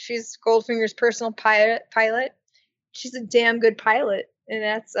 she's Goldfinger's personal pilot. She's a damn good pilot. And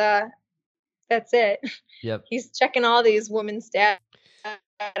that's it. Yep. He's checking all these women's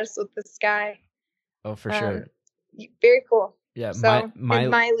status with this guy. Oh, for sure. Very cool. Yeah. So,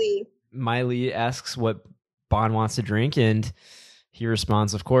 Miley asks what Bond wants to drink, and he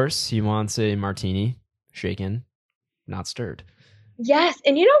responds, of course, he wants a martini, shaken, not stirred. Yes.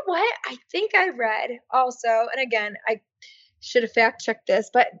 And you know what? I think I read also, and again, I should have fact checked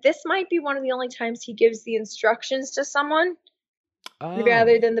this, but this might be one of the only times he gives the instructions to someone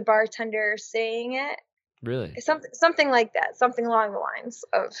rather than the bartender saying it. Really? Something like that. Something along the lines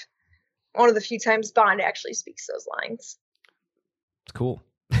of one of the few times Bond actually speaks those lines. It's cool.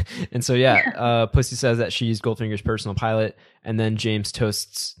 And so, Pussy says that she's Goldfinger's personal pilot, and then James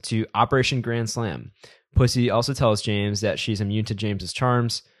toasts to Operation Grand Slam. Pussy also tells James that she's immune to James's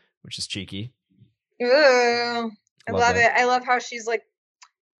charms, which is cheeky. Ooh, I love it. I love how she's like,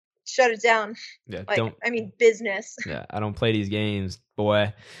 shut it down. Yeah, business. Yeah, I don't play these games,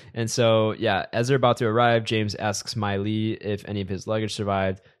 boy. And so, as they're about to arrive, James asks Miley if any of his luggage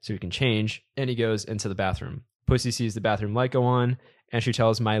survived so he can change, and he goes into the bathroom. Pussy sees the bathroom light go on, and she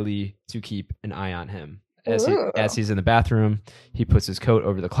tells Miley to keep an eye on him. As he's in the bathroom, he puts his coat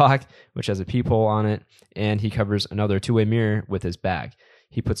over the clock, which has a peephole on it, and he covers another two-way mirror with his bag.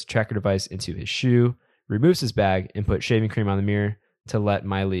 He puts a tracker device into his shoe, removes his bag, and puts shaving cream on the mirror to let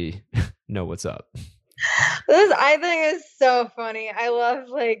Miley know what's up. This, I think, is so funny. I love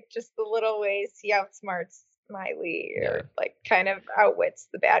like just the little ways he outsmarts Miley, or like kind of outwits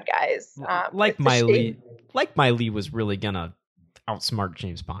the bad guys. Like Miley was really gonna outsmart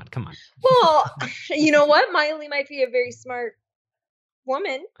James Bond. Come on. Well, you know what? Miley might be a very smart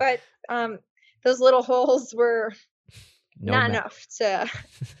woman, but those little holes were not enough to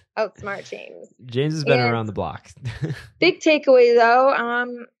outsmart James. James has been around the block. Big takeaway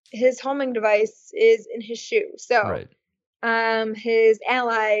though, his homing device is in his shoe. So his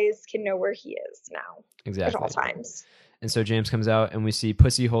allies can know where he is now. Exactly. At all times. And so James comes out, and we see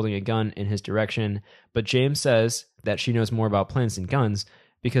Pussy holding a gun in his direction. But James says that she knows more about planes than guns,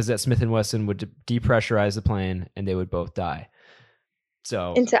 because that Smith & Wesson would depressurize the plane, and they would both die.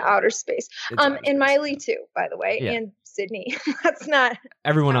 So into outer space. And Miley too, by the way, and Sydney. That's not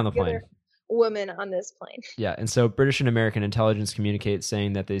everyone on the plane. Woman on this plane. Yeah, and so British and American intelligence communicate,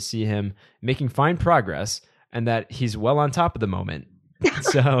 saying that they see him making fine progress, and that he's well on top of the moment.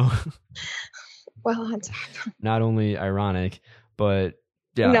 So... well on top. Not only ironic, but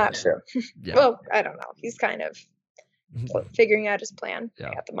not true. Well, I don't know. He's kind of figuring out his plan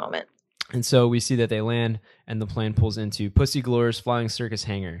at the moment. And so we see that they land, and the plane pulls into Pussy Galore's flying circus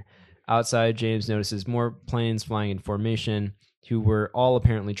hangar. Outside, James notices more planes flying in formation, who were all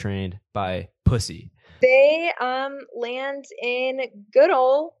apparently trained by Pussy. They land in good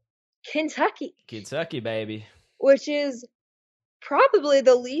old Kentucky. Kentucky, baby. Which is probably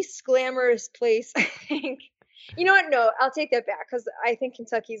the least glamorous place, I think. You know what? No, I'll take that back because I think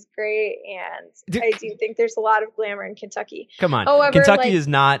Kentucky's great, and I do think there's a lot of glamour in Kentucky. Come on. However, Kentucky is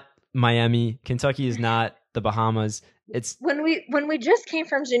not Miami. Kentucky is not the Bahamas. It's when we just came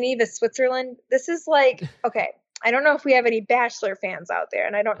from Geneva, Switzerland. This is like, okay, I don't know if we have any Bachelor fans out there,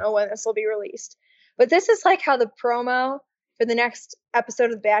 and I don't know when this will be released, but this is like how the promo for the next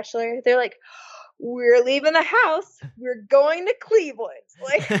episode of The Bachelor, they're like, we're leaving the house, we're going to Cleveland,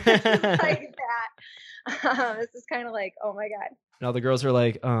 like like that. This is kind of like, oh my god. And all the girls are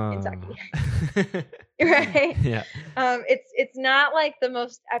like, Kentucky. Right? Yeah. It's not like the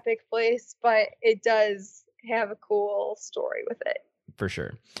most epic place, but it does have a cool story with it. For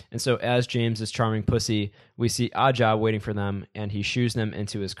sure. And so as James is charming Pussy, we see Oddjob waiting for them, and he shoos them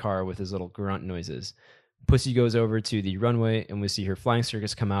into his car with his little grunt noises. Pussy goes over to the runway, and we see her flying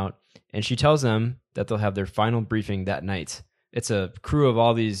circus come out, and she tells them that they'll have their final briefing that night. It's a crew of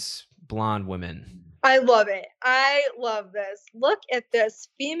all these blonde women. I love it. I love this. Look at this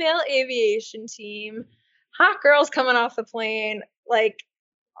female aviation team. Hot girls coming off the plane. Like,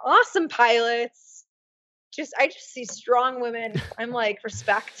 awesome pilots. I just see strong women. I'm like,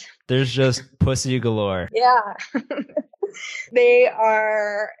 respect. There's just pussy galore. Yeah. They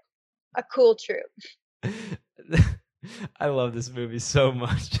are a cool troop. I love this movie so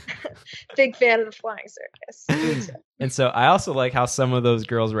much. Big fan of the flying circus. And so I also like how some of those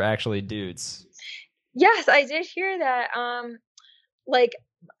girls were actually dudes. Yes, I did hear that. Like,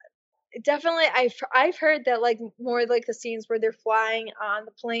 definitely, I've heard that, like, more like the scenes where they're flying on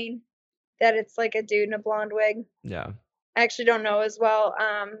the plane, that it's like a dude in a blonde wig. Yeah. I actually don't know as well.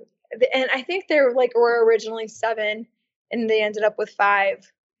 And I think there were originally 7, and they ended up with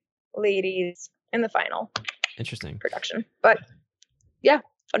 5 ladies in the final. Interesting Production. But yeah,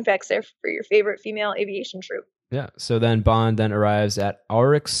 fun facts there for your favorite female aviation troupe. Yeah. So then Bond then arrives at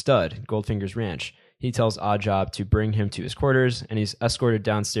Auric Stud, Goldfinger's ranch. He tells Oddjob to bring him to his quarters, and he's escorted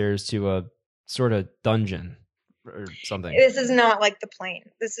downstairs to a sort of dungeon or something. This is not like the plane.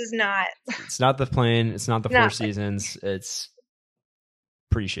 This is not. It's not the plane. It's not the Four Seasons. It's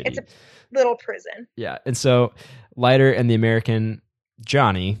pretty shitty. It's a little prison. Yeah. And so Leiter and the American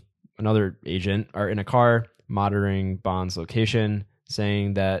Johnny, another agent, are in a car monitoring Bond's location,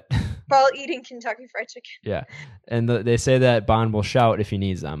 saying that while eating Kentucky Fried Chicken. Yeah. And they say that Bond will shout if he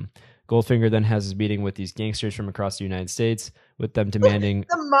needs them. Goldfinger then has his meeting with these gangsters from across the United States, with them demanding...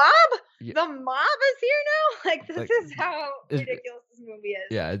 The mob? Yeah. The mob is here now? Like, this is how ridiculous this movie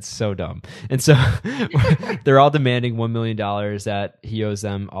is. Yeah, it's so dumb. And so they're all demanding $1 million that he owes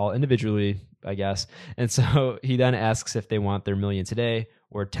them all individually, I guess. And so he then asks if they want their million today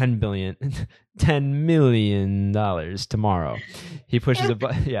or $10 million tomorrow. He pushes a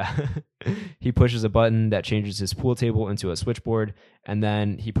button. Yeah. He pushes a button that changes his pool table into a switchboard, and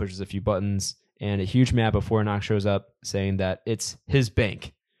then he pushes a few buttons, and a huge map of Fort Knox shows up saying that it's his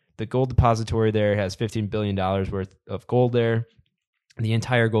bank. The gold depository there has $15 billion worth of gold there, the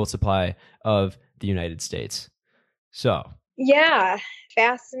entire gold supply of the United States. So, yeah,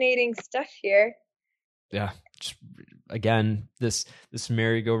 fascinating stuff here. Yeah, just, again, this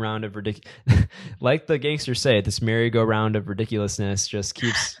merry-go-round of like the gangsters say, this merry-go-round of ridiculousness just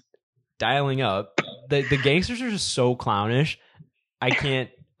keeps dialing up. The gangsters are just so clownish. I can't.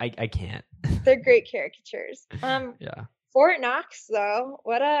 They're great caricatures. Yeah. Fort Knox, though,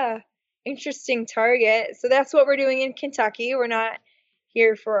 what a interesting target. So that's what we're doing in Kentucky. We're not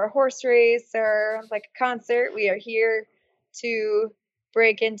here for a horse race or like a concert. We are here to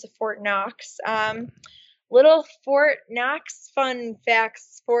break into Fort Knox. Little Fort Knox fun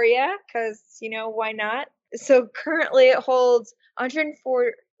facts for you, because, why not? So currently it holds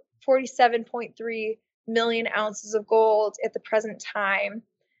 147.3 million ounces of gold at the present time.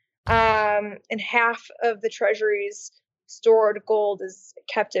 And half of the treasury's stored gold is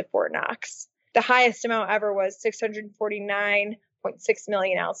kept at Fort Knox. The highest amount ever was 649.6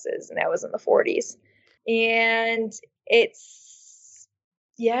 million ounces, and that was in the 40s. And it's,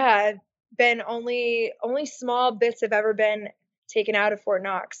 been only small bits have ever been taken out of Fort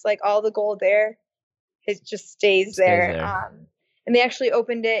Knox. Like, all the gold there, it just stays there. And they actually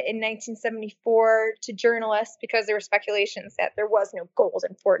opened it in 1974 to journalists because there were speculations that there was no gold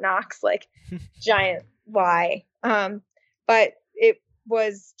in Fort Knox, like giant lie. But it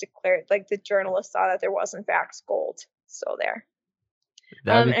was declared, like, the journalists saw that there was in fact gold still there.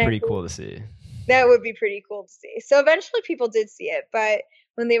 That would be And pretty cool to see. that would be pretty cool to see. So eventually people did see it, but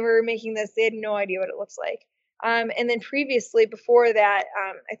when they were making this, they had no idea what it looks like. And then previously, before that,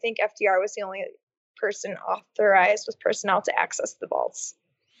 I think FDR was the only person authorized with personnel to access the vaults.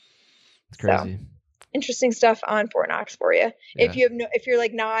 It's crazy. So, interesting stuff on Fort Knox for you. Yeah. If you're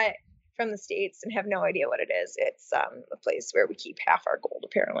like not from the States and have no idea what it is, it's a place where we keep half our gold,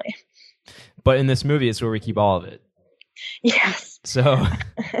 apparently. But in this movie, it's where we keep all of it. Yes. So,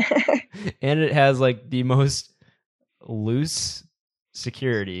 and it has like the most loose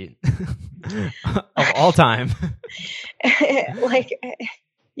security of all time. Like,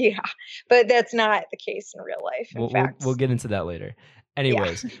 yeah, but that's not the case in real life. In fact, we'll get into that later.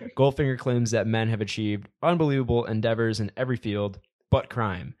 Anyways, yeah. Goldfinger claims that men have achieved unbelievable endeavors in every field but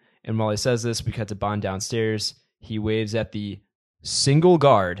crime. And while he says this, we cut to Bond downstairs. He waves at the single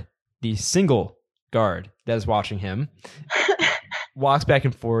guard that is watching him, walks back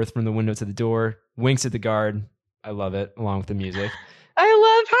and forth from the window to the door, winks at the guard. I love it, along with the music. I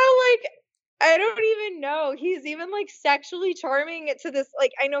love how, like, I don't even know. He's even, like, sexually charming to this,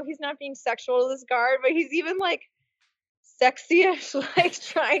 like, I know he's not being sexual to this guard, but he's even, like, sexy-ish, like,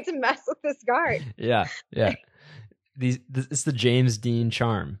 trying to mess with this guard. Yeah. It's the James Dean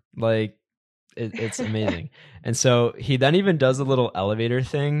charm. Like, it's amazing. And so he then even does a little elevator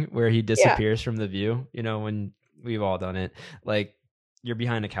thing where he disappears from the view. You know, when we've all done it. Like, you're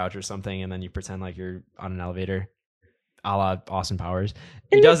behind a couch or something, and then you pretend like you're on an elevator, a la Austin Powers.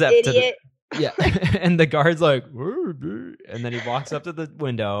 He does that idiot. Yeah. And the guard's like, and then he walks up to the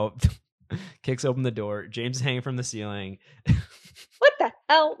window, kicks open the door. James is hanging from the ceiling. What the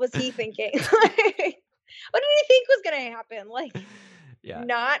hell was he thinking? What did he think was going to happen? Like,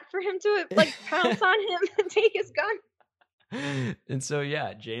 not for him to, like, pounce on him and take his gun. And so,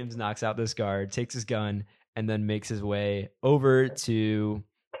 James knocks out this guard, takes his gun, and then makes his way over to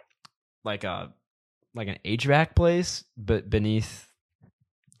like an HVAC place, but beneath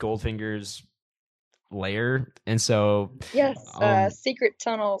Goldfinger's lair. And so secret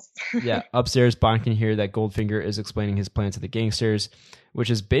tunnels. Upstairs, Bond can hear that Goldfinger is explaining his plan to the gangsters, which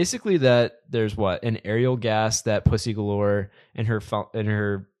is basically that there's an aerial gas that Pussy Galore and her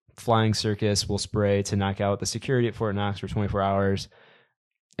flying circus will spray to knock out the security at Fort Knox for 24 hours.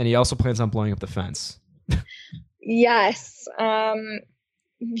 And he also plans on blowing up the fence. Yes.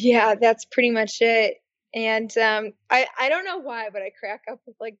 That's pretty much it. And I don't know why, but I crack up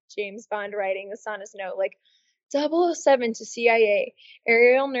with, like, James Bond writing this on his note, like, 007 to CIA,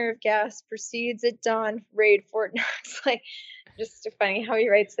 aerial nerve gas proceeds at dawn, raid Fort Knox. Like, just funny how he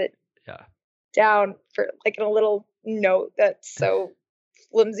writes it down for, like, in a little note that's so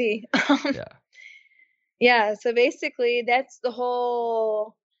flimsy. So basically that's the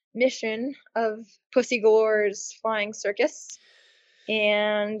whole mission of Pussy Galore's flying circus.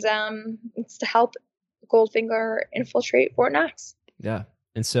 And it's to help Goldfinger infiltrate Fort Knox. Yeah.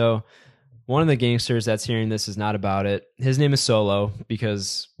 And so one of the gangsters that's hearing this is not about it. His name is Solo,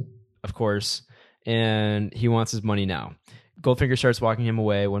 because, of course, and he wants his money now. Goldfinger starts walking him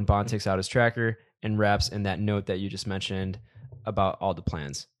away when Bond takes out his tracker and raps in that note that you just mentioned about all the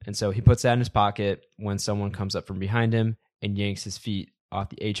plans. And so he puts that in his pocket when someone comes up from behind him and yanks his feet off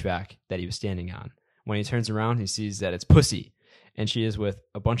the HVAC that he was standing on. When he turns around, he sees that it's Pussy, and she is with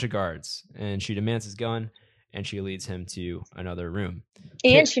a bunch of guards, and she demands his gun, and she leads him to another room.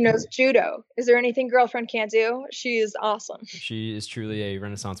 And she knows judo. Is there anything girlfriend can't do? She is awesome. She is truly a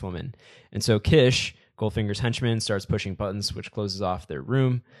Renaissance woman. And so Kish, Goldfinger's henchman, starts pushing buttons, which closes off their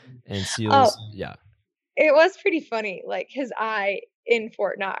room and seals. It was pretty funny, like, his eye in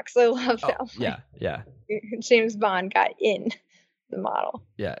Fort Knox. I love that. James Bond got in the model.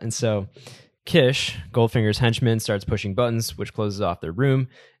 Yeah, and so Kish, Goldfinger's henchman, starts pushing buttons, which closes off their room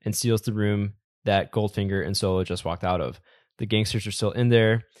and seals the room that Goldfinger and Solo just walked out of. The gangsters are still in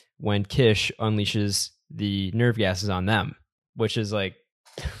there when Kish unleashes the nerve gases on them, which is like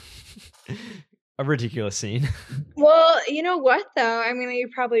a ridiculous scene. Well, you know what, though? I mean, you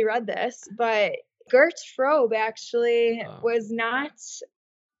probably read this, but Gert Frobe actually was not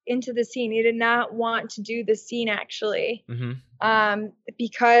into the scene. He did not want to do the scene, actually,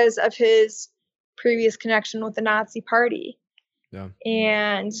 because of his previous connection with the Nazi Party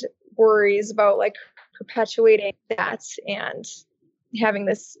and worries about, like, perpetuating that and having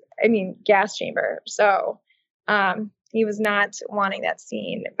this, gas chamber. So he was not wanting that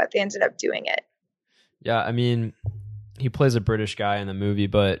scene, but they ended up doing it. Yeah, he plays a British guy in the movie,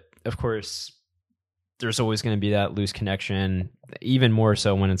 but of course there's always going to be that loose connection, even more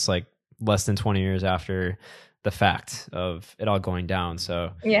so when it's like less than 20 years after the fact of it all going down.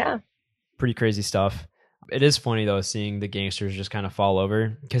 So pretty crazy stuff. It is funny though seeing the gangsters just kind of fall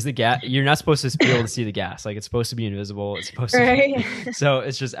over because the gas, you're not supposed to be able to see the gas. Like it's supposed to be invisible. It's supposed to be, so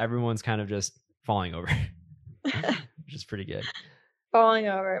it's just everyone's kind of just falling over, which is pretty good. Falling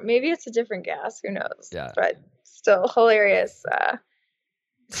over. Maybe it's a different gas. Who knows? Yeah. But still hilarious.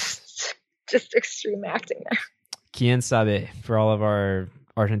 Just extreme acting there. Quien sabe for all of our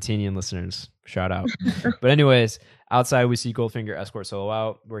Argentinian listeners. Shout out. But anyways, outside we see Goldfinger escort Solo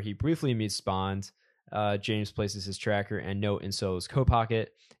out where he briefly meets Bond. James places his tracker and note in Solo's coat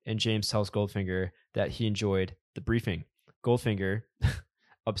pocket, and James tells Goldfinger that he enjoyed the briefing. Goldfinger,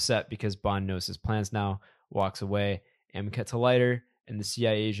 upset because Bond knows his plans now, walks away, and we cut to Leiter and the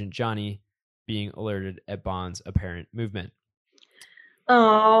CIA agent Johnny being alerted at Bond's apparent movement.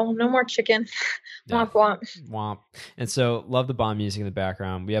 Oh, no more chicken. Yeah. Womp womp. Womp. And so, love the Bond music in the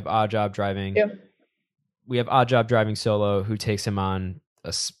background. We have Oddjob driving. Yeah. We have Oddjob driving Solo, who takes him on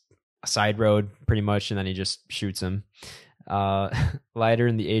a side road, pretty much, and then he just shoots him. Leiter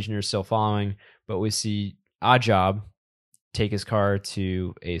and the agent are still following, but we see Oddjob take his car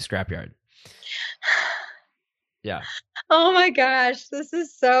to a scrapyard. Yeah. Oh my gosh, this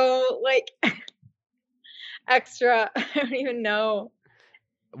is so like extra. I don't even know.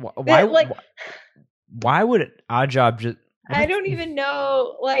 Why? Why would Oddjob just? I don't even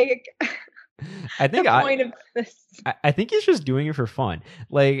know. Like, I think the point of this. I think he's just doing it for fun.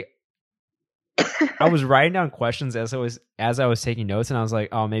 Like, I was writing down questions as I was taking notes, and I was like,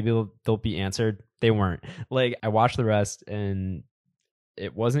 oh, maybe they'll be answered. They weren't. Like, I watched the rest, and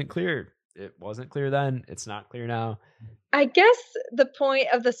it wasn't clear. It wasn't clear then. It's not clear now. I guess the point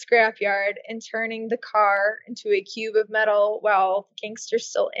of the scrapyard and turning the car into a cube of metal while the gangster's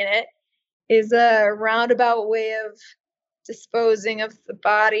still in it is a roundabout way of disposing of the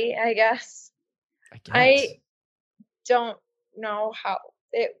body, I guess. I don't know how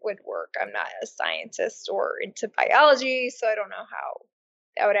it would work. I'm not a scientist or into biology, so I don't know how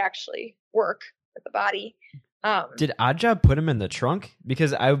that would actually work with the body. Did Oddjob put him in the trunk?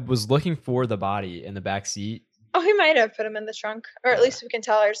 Because I was looking for the body in the back seat. Oh, he might have put him in the trunk, or at least we can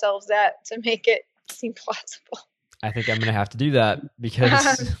tell ourselves that to make it seem plausible. I think I'm going to have to do that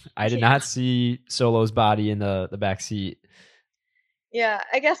because I did not see Solo's body in the back seat. Yeah,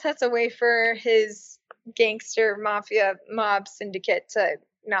 I guess that's a way for his gangster mafia mob syndicate to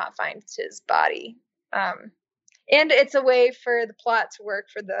not find his body. And it's a way for the plot to work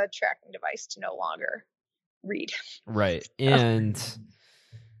for the tracking device to no longer read. Right. And,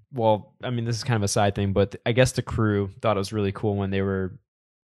 well, I mean, this is kind of a side thing, but I guess the crew thought it was really cool when they were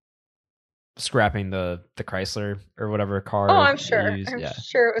scrapping the Chrysler or whatever car. Oh, I'm sure. I'm yeah.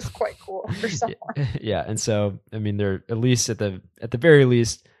 sure it was quite cool for someone. Yeah. And so, I mean, they're at least at the very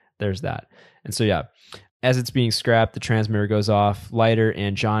least, there's that. And so, yeah, as it's being scrapped, the transmitter goes off. Leiter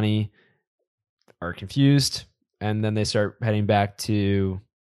and Johnny are confused, and then they start heading back to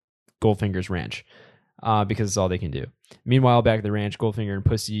Goldfinger's ranch because it's all they can do. Meanwhile, back at the ranch, Goldfinger and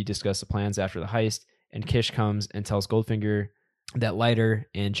Pussy discuss the plans after the heist, and Kish comes and tells Goldfinger that Leiter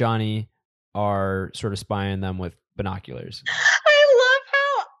and Johnny are sort of spying them with binoculars. I love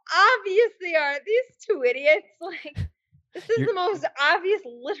how obvious they are. These two idiots, like, this is the most obvious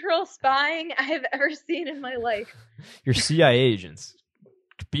literal spying I have ever seen in my life. You're CIA agents.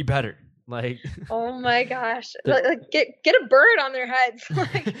 Be better. Like, oh my gosh. Like get a bird on their heads.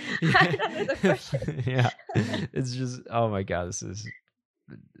 Like, hide under the bushes. Yeah. It's just, oh my God, this is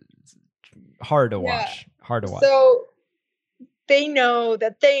hard to watch. Hard to watch. So they know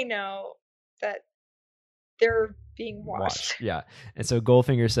that they're being watched. Yeah. And so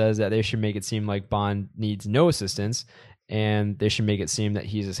Goldfinger says that they should make it seem like Bond needs no assistance, and they should make it seem that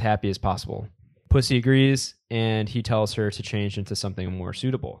he's as happy as possible. Pussy agrees, and he tells her to change into something more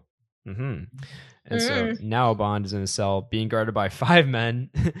suitable. And so now Bond is in a cell being guarded by 5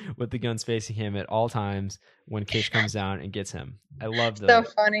 men with the guns facing him at all times when Kish comes down and gets him. I love that.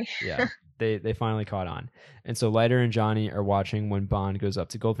 So funny. Yeah. They finally caught on. And so Leiter and Johnny are watching when Bond goes up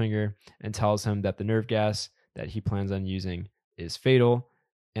to Goldfinger and tells him that the nerve gas that he plans on using is fatal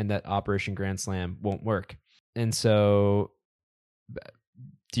and that Operation Grand Slam won't work. And so,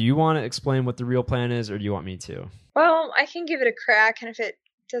 do you want to explain what the real plan is, or do you want me to? Well, I can give it a crack, and if it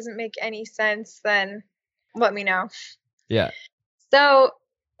doesn't make any sense, then let me know. Yeah. So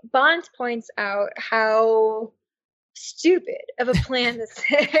Bond points out how stupid of a plan this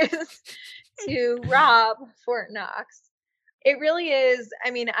is to rob Fort Knox. It really is.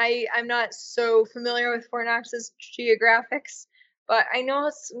 I mean, I'm not so familiar with Fort Knox's geographics, but I know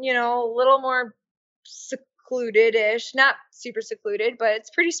it's, a little more secluded-ish, not super secluded, but it's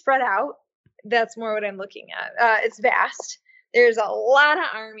pretty spread out. That's more what I'm looking at. It's vast. There's a lot of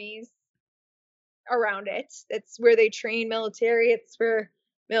armies. around it. It's where they train military. It's where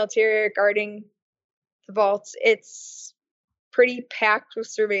military are guarding the vaults. It's pretty packed with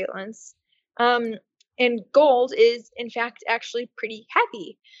surveillance. And gold is, in fact, actually pretty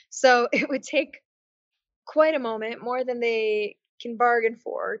heavy. So it would take quite a moment, more than they can bargain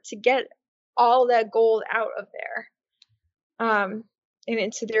for, to get all that gold out of there and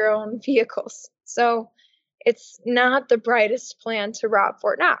into their own vehicles. So it's not the brightest plan to rob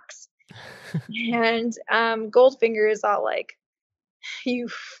Fort Knox. And Goldfinger is all like, "You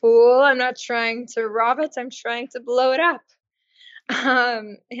fool, I'm not trying to rob it, I'm trying to blow it up."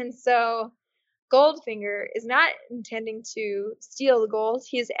 And so Goldfinger is not intending to steal the gold.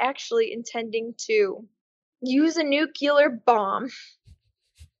 He is actually intending to use a nuclear bomb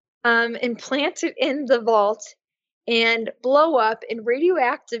and plant it in the vault and blow up and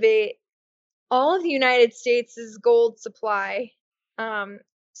radioactivate all of the United States' gold supply,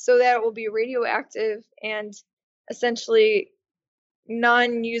 so that it will be radioactive and essentially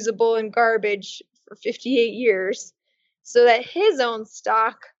non-usable and garbage for 58 years, so that his own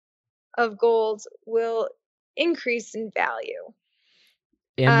stock of gold will increase in value.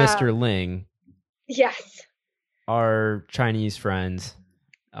 And Mr. Ling, yes, our Chinese friend,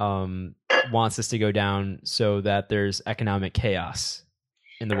 wants this to go down so that there's economic chaos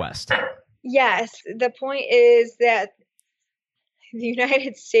in the West. Yes, the point is that the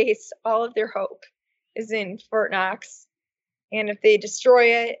United States, all of their hope is in Fort Knox, and if they destroy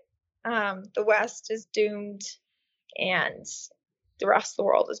it, the West is doomed, and the rest of the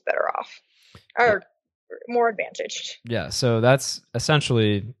world is better off, or more advantaged. Yeah, so that's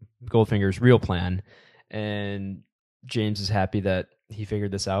essentially Goldfinger's real plan, and James is happy that he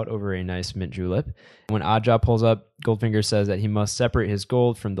figured this out over a nice mint julep. When Oddjob pulls up, Goldfinger says that he must separate his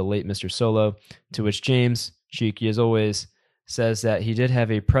gold from the late Mr. Solo, to which James, cheeky as always, says that he did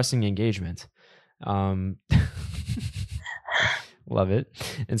have a pressing engagement. Love it.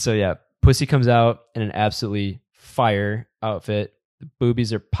 And so, yeah, Pussy comes out in an absolutely fire outfit. The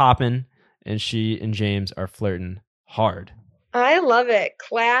boobies are popping, and she and James are flirting hard. I love it.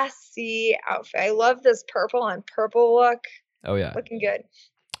 Classy outfit. I love this purple on purple look. Oh, yeah. Looking good.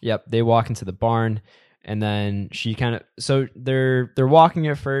 Yep. They walk into the barn, and then she kind of, so they're walking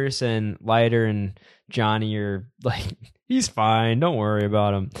at first, and Leiter and Johnny are like, he's fine, don't worry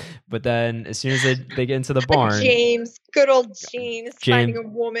about him. But then as soon as they get into the barn, James, good old James finding a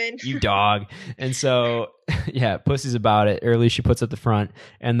woman. You dog. And so, yeah, Pussy's about it. Or at least she puts up the front,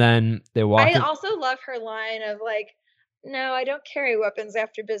 and then they walk. I also love her line of like, "No, I don't carry weapons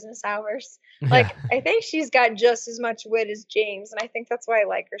after business hours." Like, yeah. I think she's got just as much wit as James, and I think that's why I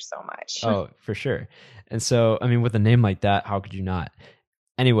like her so much. Oh, for sure. And so, I mean, with a name like that, how could you not?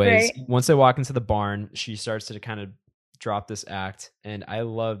 Anyways, right. Once they walk into the barn, she starts to kind of drop this act, and I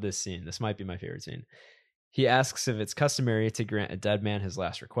love this scene. This might be my favorite scene. He asks if it's customary to grant a dead man his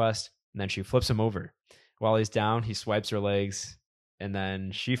last request, and then she flips him over. While he's down, he swipes her legs, and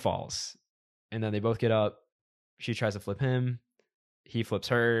then she falls. And then they both get up. She tries to flip him. He flips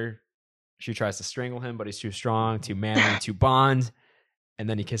her. She tries to strangle him, but he's too strong, too manly, too bond. And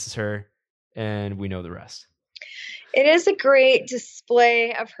then he kisses her, and we know the rest. It is a great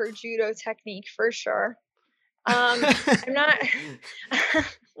display of her judo technique, for sure. I'm not...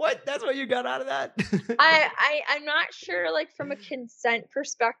 What? That's what you got out of that? I'm not sure, like, from a consent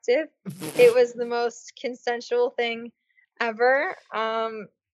perspective, it was the most consensual thing ever.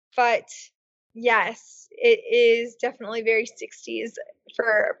 But... yes, it is definitely very 60s for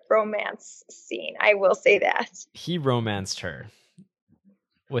a romance scene. I will say that. He romanced her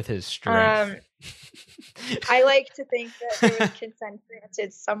with his strength. I like to think that there was consent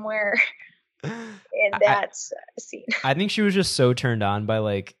granted somewhere in that scene. I think she was just so turned on by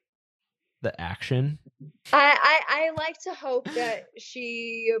like the action. I like to hope that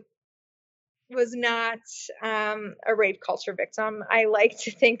she was not a rape culture victim. I like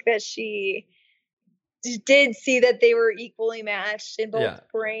to think that she did see that they were equally matched in both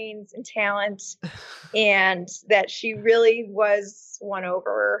brains and talent, and that she really was won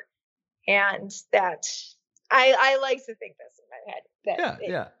over, and that I like to think this in my head that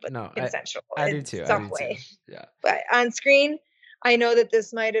it was consensual. I do too. Some way. Yeah. But on screen, I know that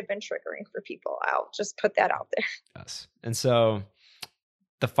this might have been triggering for people. I'll just put that out there. Yes. And so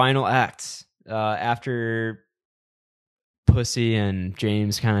the final act, after Pussy and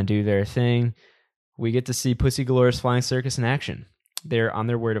James kind of do their thing, we get to see Pussy Galore's flying circus in action. They're on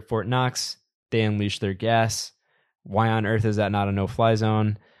their way to Fort Knox. They unleash their gas. Why on earth is that not a no-fly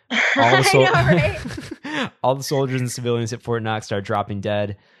zone? All the, I know, right? All the soldiers and civilians at Fort Knox start dropping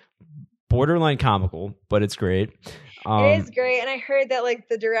dead. Borderline comical, but it's great. It is great, and I heard that like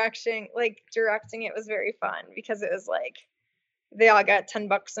the directing it was very fun because it was like they all got $10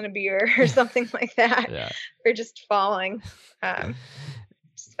 and a beer or something like that for just falling.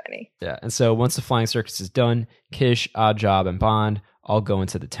 It's funny. Yeah, and so once the flying circus is done, Kish, Oddjob, and Bond all go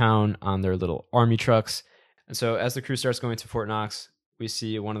into the town on their little army trucks. And so as the crew starts going to Fort Knox, we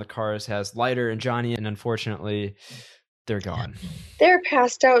see one of the cars has Leiter and Johnny, and unfortunately, they're gone. They're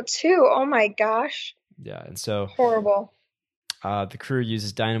passed out too. Oh my gosh. Yeah, and so horrible. The crew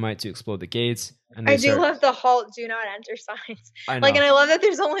uses dynamite to explode the gates. And I do love the halt, do not enter signs. I know. Like, and I love that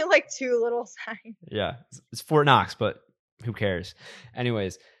there's only like 2 little signs. Yeah, it's Fort Knox, but who cares?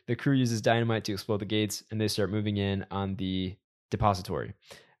 Anyways, the crew uses dynamite to explode the gates, and they start moving in on the depository.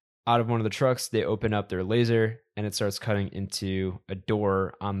 Out of one of the trucks, they open up their laser, and it starts cutting into a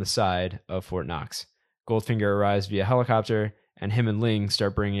door on the side of Fort Knox. Goldfinger arrives via helicopter, and him and Ling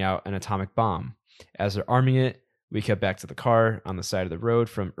start bringing out an atomic bomb. As they're arming it, we cut back to the car on the side of the road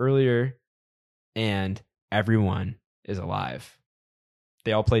from earlier, and everyone is alive.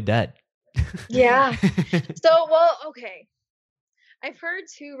 They all play dead. Yeah. So, well, okay. I've heard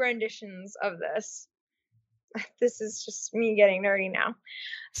 2 renditions of this. This is just me getting nerdy now.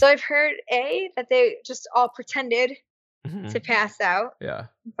 So I've heard that they just all pretended to pass out, and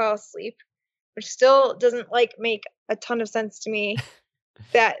fall asleep, which still doesn't like make a ton of sense to me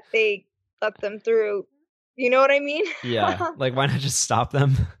that they let them through. You know what I mean? Yeah. Like, why not just stop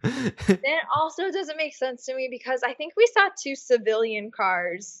them? That also doesn't make sense to me because I think we saw 2 civilian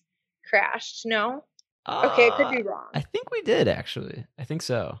cars crashed. No? Okay, I could be wrong. I think we did, actually. I think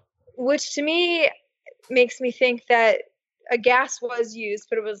so. Which to me makes me think that a gas was used,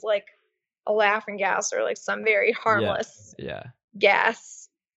 but it was like a laughing gas or like some very harmless gas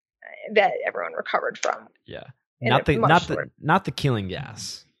that everyone recovered from. Yeah. Not the killing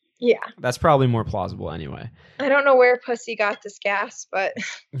gas. Yeah. That's probably more plausible anyway. I don't know where Pussy got this gas, but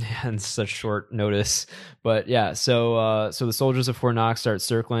yeah, in such short notice. But yeah, so the soldiers of Fort Knox start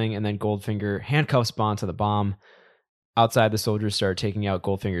circling, and then Goldfinger handcuffs Bond to the bomb. Outside, the soldiers start taking out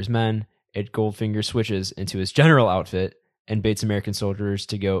Goldfinger's men. Goldfinger switches into his general outfit and baits American soldiers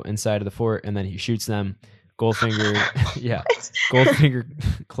to go inside of the fort, and then he shoots them. Goldfinger,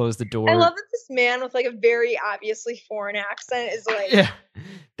 Goldfinger closed the door. I love that this man with like a very obviously foreign accent is like,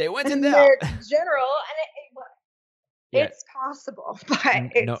 they went in there, general, and it's possible,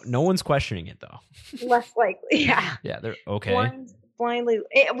 but no one's questioning it though. Less likely, yeah, they're okay. Blindly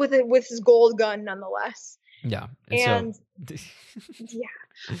with his gold gun, nonetheless. Yeah, and yeah,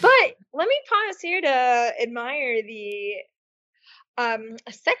 but let me pause here to admire the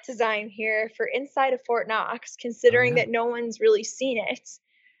set design here for inside of Fort Knox, considering that no one's really seen it.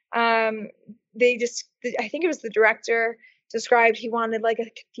 I think it was the director described he wanted like a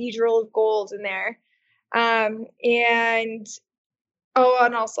cathedral of gold in there. And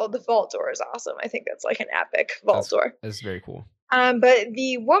also the vault door is awesome. I think that's like an epic vault door. That's very cool. But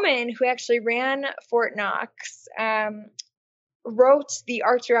the woman who actually ran Fort Knox wrote the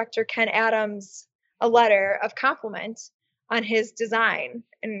art director Ken Adams a letter of compliment on his design,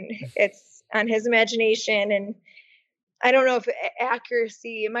 and it's on his imagination, and I don't know if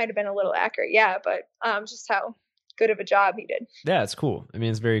accuracy, it might have been a little accurate, but just how good of a job he did. Yeah, it's cool. I mean,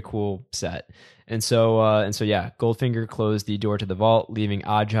 it's a very cool set. And so Goldfinger closed the door to the vault, leaving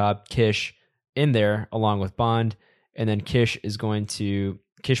Oddjob, Kish in there along with Bond, and then Kish wants to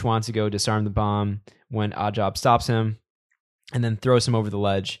go disarm the bomb when Oddjob stops him and then throws him over the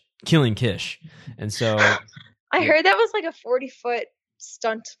ledge, killing Kish. And so I heard that was like a 40-foot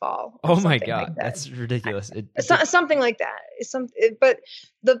stunt fall. Oh my God, like that's ridiculous. Something like that. But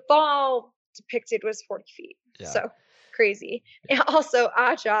the fall depicted was 40 feet. Yeah. So crazy. And also,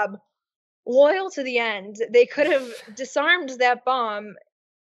 Oddjob, loyal to the end. They could have disarmed that bomb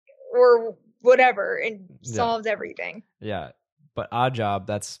or whatever and solved everything. Yeah. But Oddjob,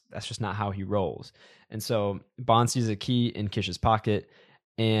 that's just not how he rolls. And so Bond sees a key in Kish's pocket,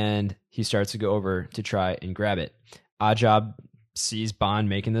 and he starts to go over to try and grab it. Oddjob sees Bond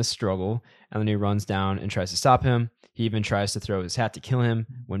making this struggle, and then he runs down and tries to stop him. He even tries to throw his hat to kill him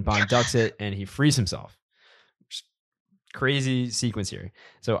when Bond ducks it, and he frees himself. Crazy sequence here.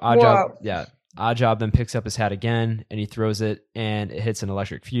 So Oddjob then picks up his hat again, and he throws it, and it hits an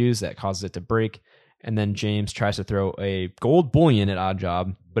electric fuse that causes it to break. And then James tries to throw a gold bullion at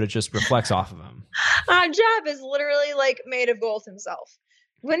Oddjob, but it just reflects off of him. Oddjob is literally like made of gold himself.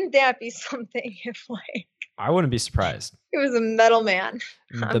 Wouldn't that be something if like I wouldn't be surprised. It was a metal man.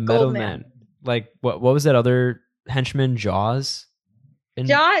 The metal man. Like what was that other henchman, Jaws? And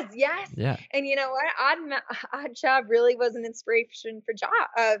Jaws, yes. yeah. And you know what? Odd Job really was an inspiration for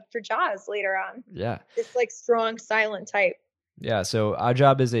Jaws later on. Yeah. This like strong, silent type. Yeah. So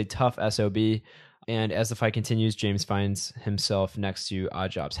Oddjob is a tough SOB. And as the fight continues, James finds himself next to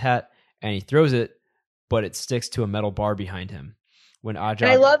Oddjob's hat and he throws it, but it sticks to a metal bar behind him. When Oddjob,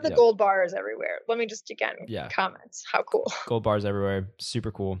 And I love the gold bars everywhere. Let me just again comment. How cool. Gold bars everywhere.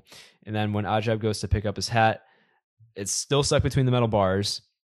 Super cool. And then when Oddjob goes to pick up his hat, it's still stuck between the metal bars.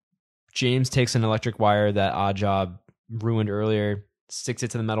 James takes an electric wire that Oddjob ruined earlier, sticks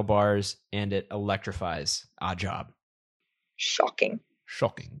it to the metal bars, and it electrifies Oddjob. Shocking.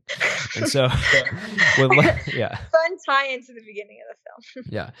 And so, fun tie into the beginning of the film.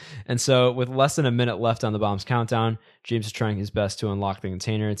 Yeah. And so, with less than a minute left on the bomb's countdown, James is trying his best to unlock the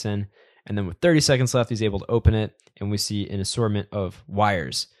container it's in. And then, with 30 seconds left, he's able to open it, and we see an assortment of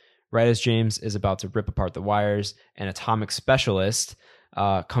wires. Right as James is about to rip apart the wires, an atomic specialist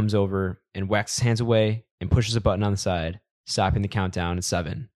comes over and whacks his hands away and pushes a button on the side, stopping the countdown at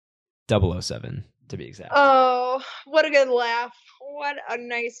 007, to be exact. Oh, what a good laugh. What a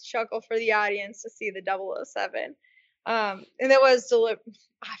nice chuckle for the audience to see the 007. And that was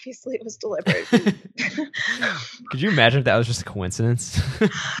obviously it was deliberate. Could you imagine if that was just a coincidence?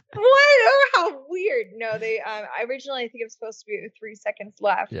 What? Oh, how weird. No, they originally I think it was supposed to be 3 seconds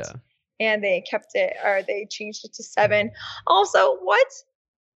left. Yeah. And they kept it, or they changed it to 7. Also, what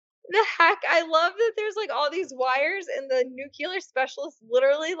the heck? I love that there's like all these wires and the nuclear specialist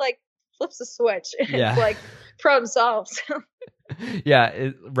literally like flips a switch and it's like problem solved.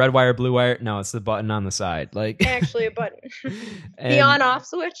 Yeah, red wire, blue wire. No, it's the button on the side. Like actually a button. The on-off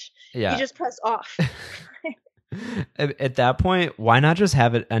switch. Yeah, you just press off. At that point, why not just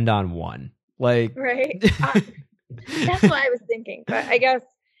have it end on 1? Like, right. That's what I was thinking, but I guess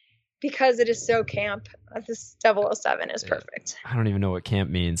because it is so camp, this 007 is perfect. I don't even know what camp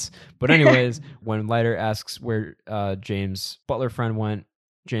means, but anyways, when Leiter asks where James' butler friend went,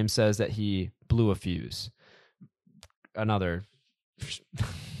 James says that he blew a fuse. Another.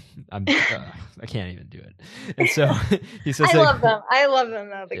 I can't even do it. And so he says, I love them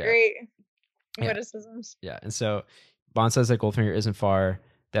though. The great witticisms. Yeah. And so Bond says that Goldfinger isn't far,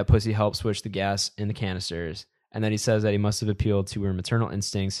 that Pussy helped switch the gas in the canisters. And then he says that he must have appealed to her maternal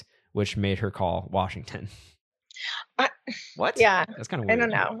instincts, which made her call Washington. What? Yeah. That's kind of weird. I don't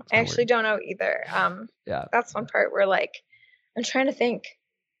know. I actually don't know either. Yeah. That's one part where like, I'm trying to think.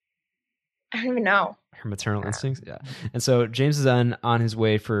 I don't even know. Her maternal instincts? Yeah. And so James is on his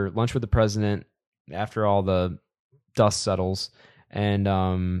way for lunch with the president after all the dust settles. And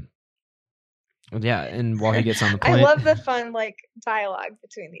and while he gets on the plane. I love the fun like dialogue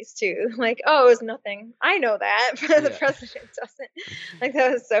between these two. Like, oh, it was nothing. I know that, but the president doesn't. Like,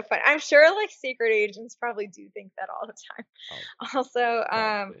 that was so fun. I'm sure like secret agents probably do think that all the time. Oh, also,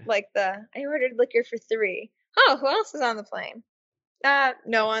 like I ordered liquor for 3. Oh, who else is on the plane?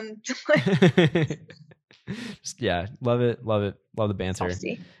 No one. Love it. Love the banter.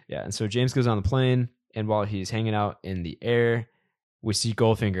 Saucy. Yeah, and so James goes on the plane, and while he's hanging out in the air, we see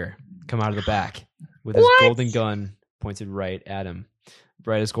Goldfinger come out of the back with his golden gun pointed right at him.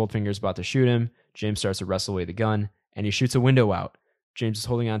 Right as Goldfinger's about to shoot him, James starts to wrestle away the gun, and he shoots a window out. James is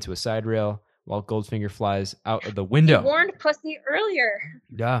holding onto a side rail while Goldfinger flies out of the window. You warned Pussy earlier.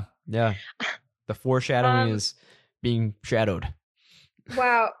 Yeah. The foreshadowing is being shadowed.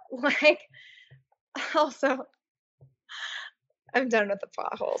 Wow. Like, also, I'm done with the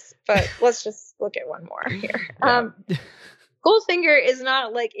plot holes, but let's just look at one more here. Yeah. Goldfinger is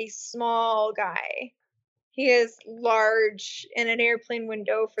not like a small guy. He is large, and an airplane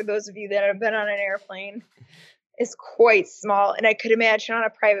window, for those of you that have been on an airplane, is quite small. And I could imagine on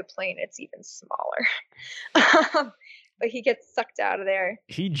a private plane, it's even smaller. But he gets sucked out of there.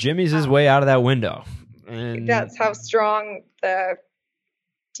 He jimmies his way out of that window. And that's how strong the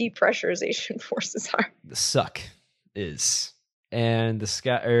depressurization forces are. The suck is. And the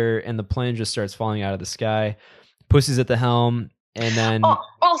sky and the plane just starts falling out of the sky. Pussy's at the helm, and then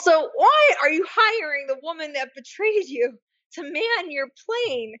also, why are you hiring the woman that betrayed you to man your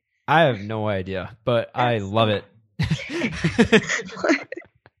plane? I have no idea, but I love it.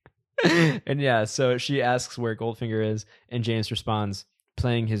 And yeah, so she asks where Goldfinger is, and James responds,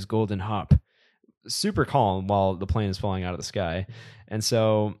 playing his golden hop. Super calm while the plane is falling out of the sky. And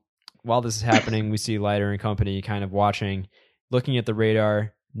so while this is happening, we see Leiter and company kind of watching, looking at the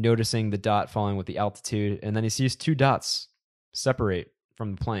radar, noticing the dot falling with the altitude, and then he sees 2 dots separate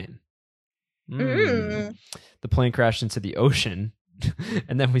from the plane. The plane crashed into the ocean,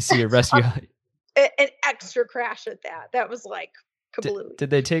 and then we see a rescue. An extra crash at that. That was like kablooey. Did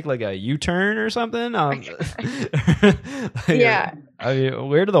they take like a U-turn or something? Yeah. I mean,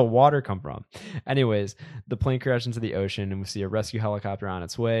 where did the water come from? Anyways, the plane crashed into the ocean and we see a rescue helicopter on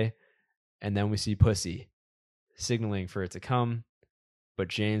its way. And then we see Pussy signaling for it to come. But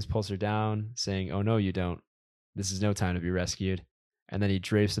James pulls her down, saying, "Oh, no, you don't. This is no time to be rescued." And then he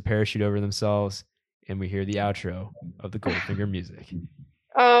drapes the parachute over themselves, and we hear the outro of the Goldfinger music.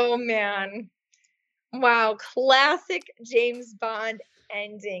 Oh, man. Wow. Classic James Bond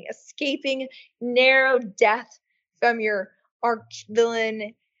ending. Escaping narrow death from your arch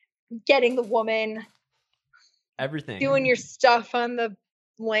villain, getting the woman, Everything. doing your stuff on the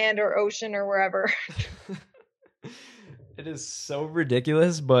land or ocean or wherever. It is so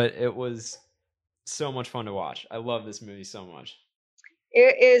ridiculous, but it was so much fun to watch. I love this movie so much.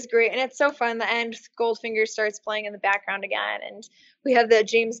 It is great, and it's so fun. The end, Goldfinger starts playing in the background again, and we have the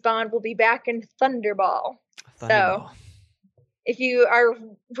James Bond will be back in Thunderball. So if you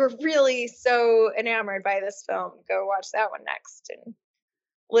were really so enamored by this film, go watch that one next and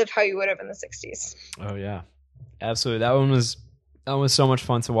live how you would have in the 60s. Oh yeah, absolutely. That one was so much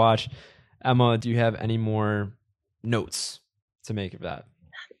fun to watch. Emma, do you have any more notes to make of that?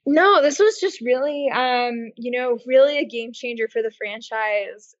 No, this was just really, really a game changer for the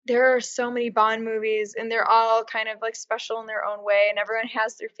franchise. There are so many Bond movies, and they're all kind of like special in their own way, and everyone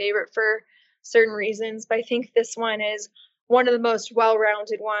has their favorite for certain reasons. But I think this one is one of the most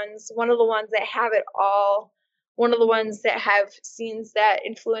well-rounded ones, one of the ones that have it all, one of the ones that have scenes that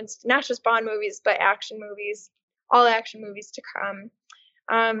influenced not just Bond movies, but action movies, all action movies to come.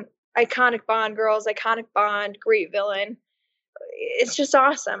 Iconic Bond girls, iconic Bond, great villain. It's just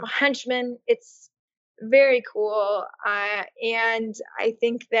awesome. Henchman, it's very cool. And I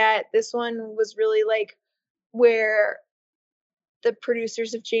think that this one was really like where the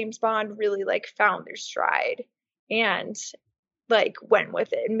producers of James Bond really like found their stride and like went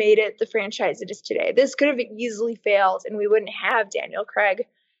with it and made it the franchise it is today. This could have easily failed and we wouldn't have Daniel Craig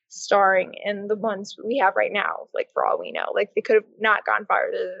starring in the ones we have right now, like for all we know. Like they could have not gone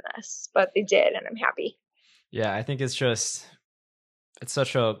farther than this, but they did, and I'm happy. Yeah, I think it's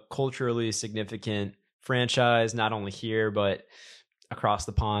such a culturally significant franchise, not only here, but across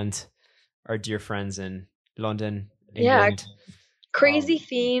the pond. Our dear friends in London, England. Yeah, crazy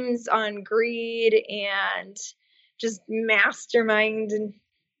themes on greed and just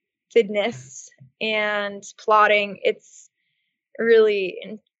mastermindedness and plotting. It's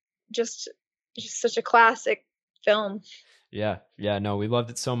really just such a classic film. Yeah, no, we loved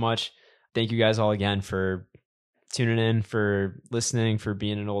it so much. Thank you guys all again for tuning in, for listening, for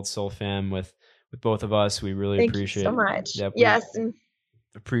being an old soul fan with both of us. We really appreciate it. Thank you so much. Yep, yes.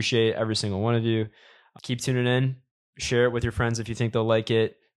 Appreciate every single one of you. Keep tuning in. Share it with your friends if you think they'll like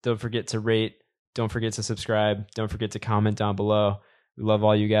it. Don't forget to rate. Don't forget to subscribe. Don't forget to comment down below. We love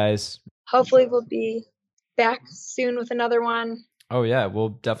all you guys. Hopefully we'll be back soon with another one. Oh yeah, we'll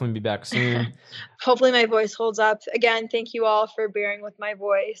definitely be back soon. Hopefully my voice holds up. Again, thank you all for bearing with my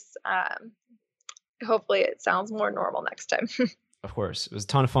voice. Hopefully it sounds more normal next time. Of course. It was a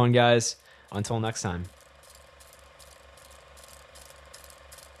ton of fun, guys. Until next time.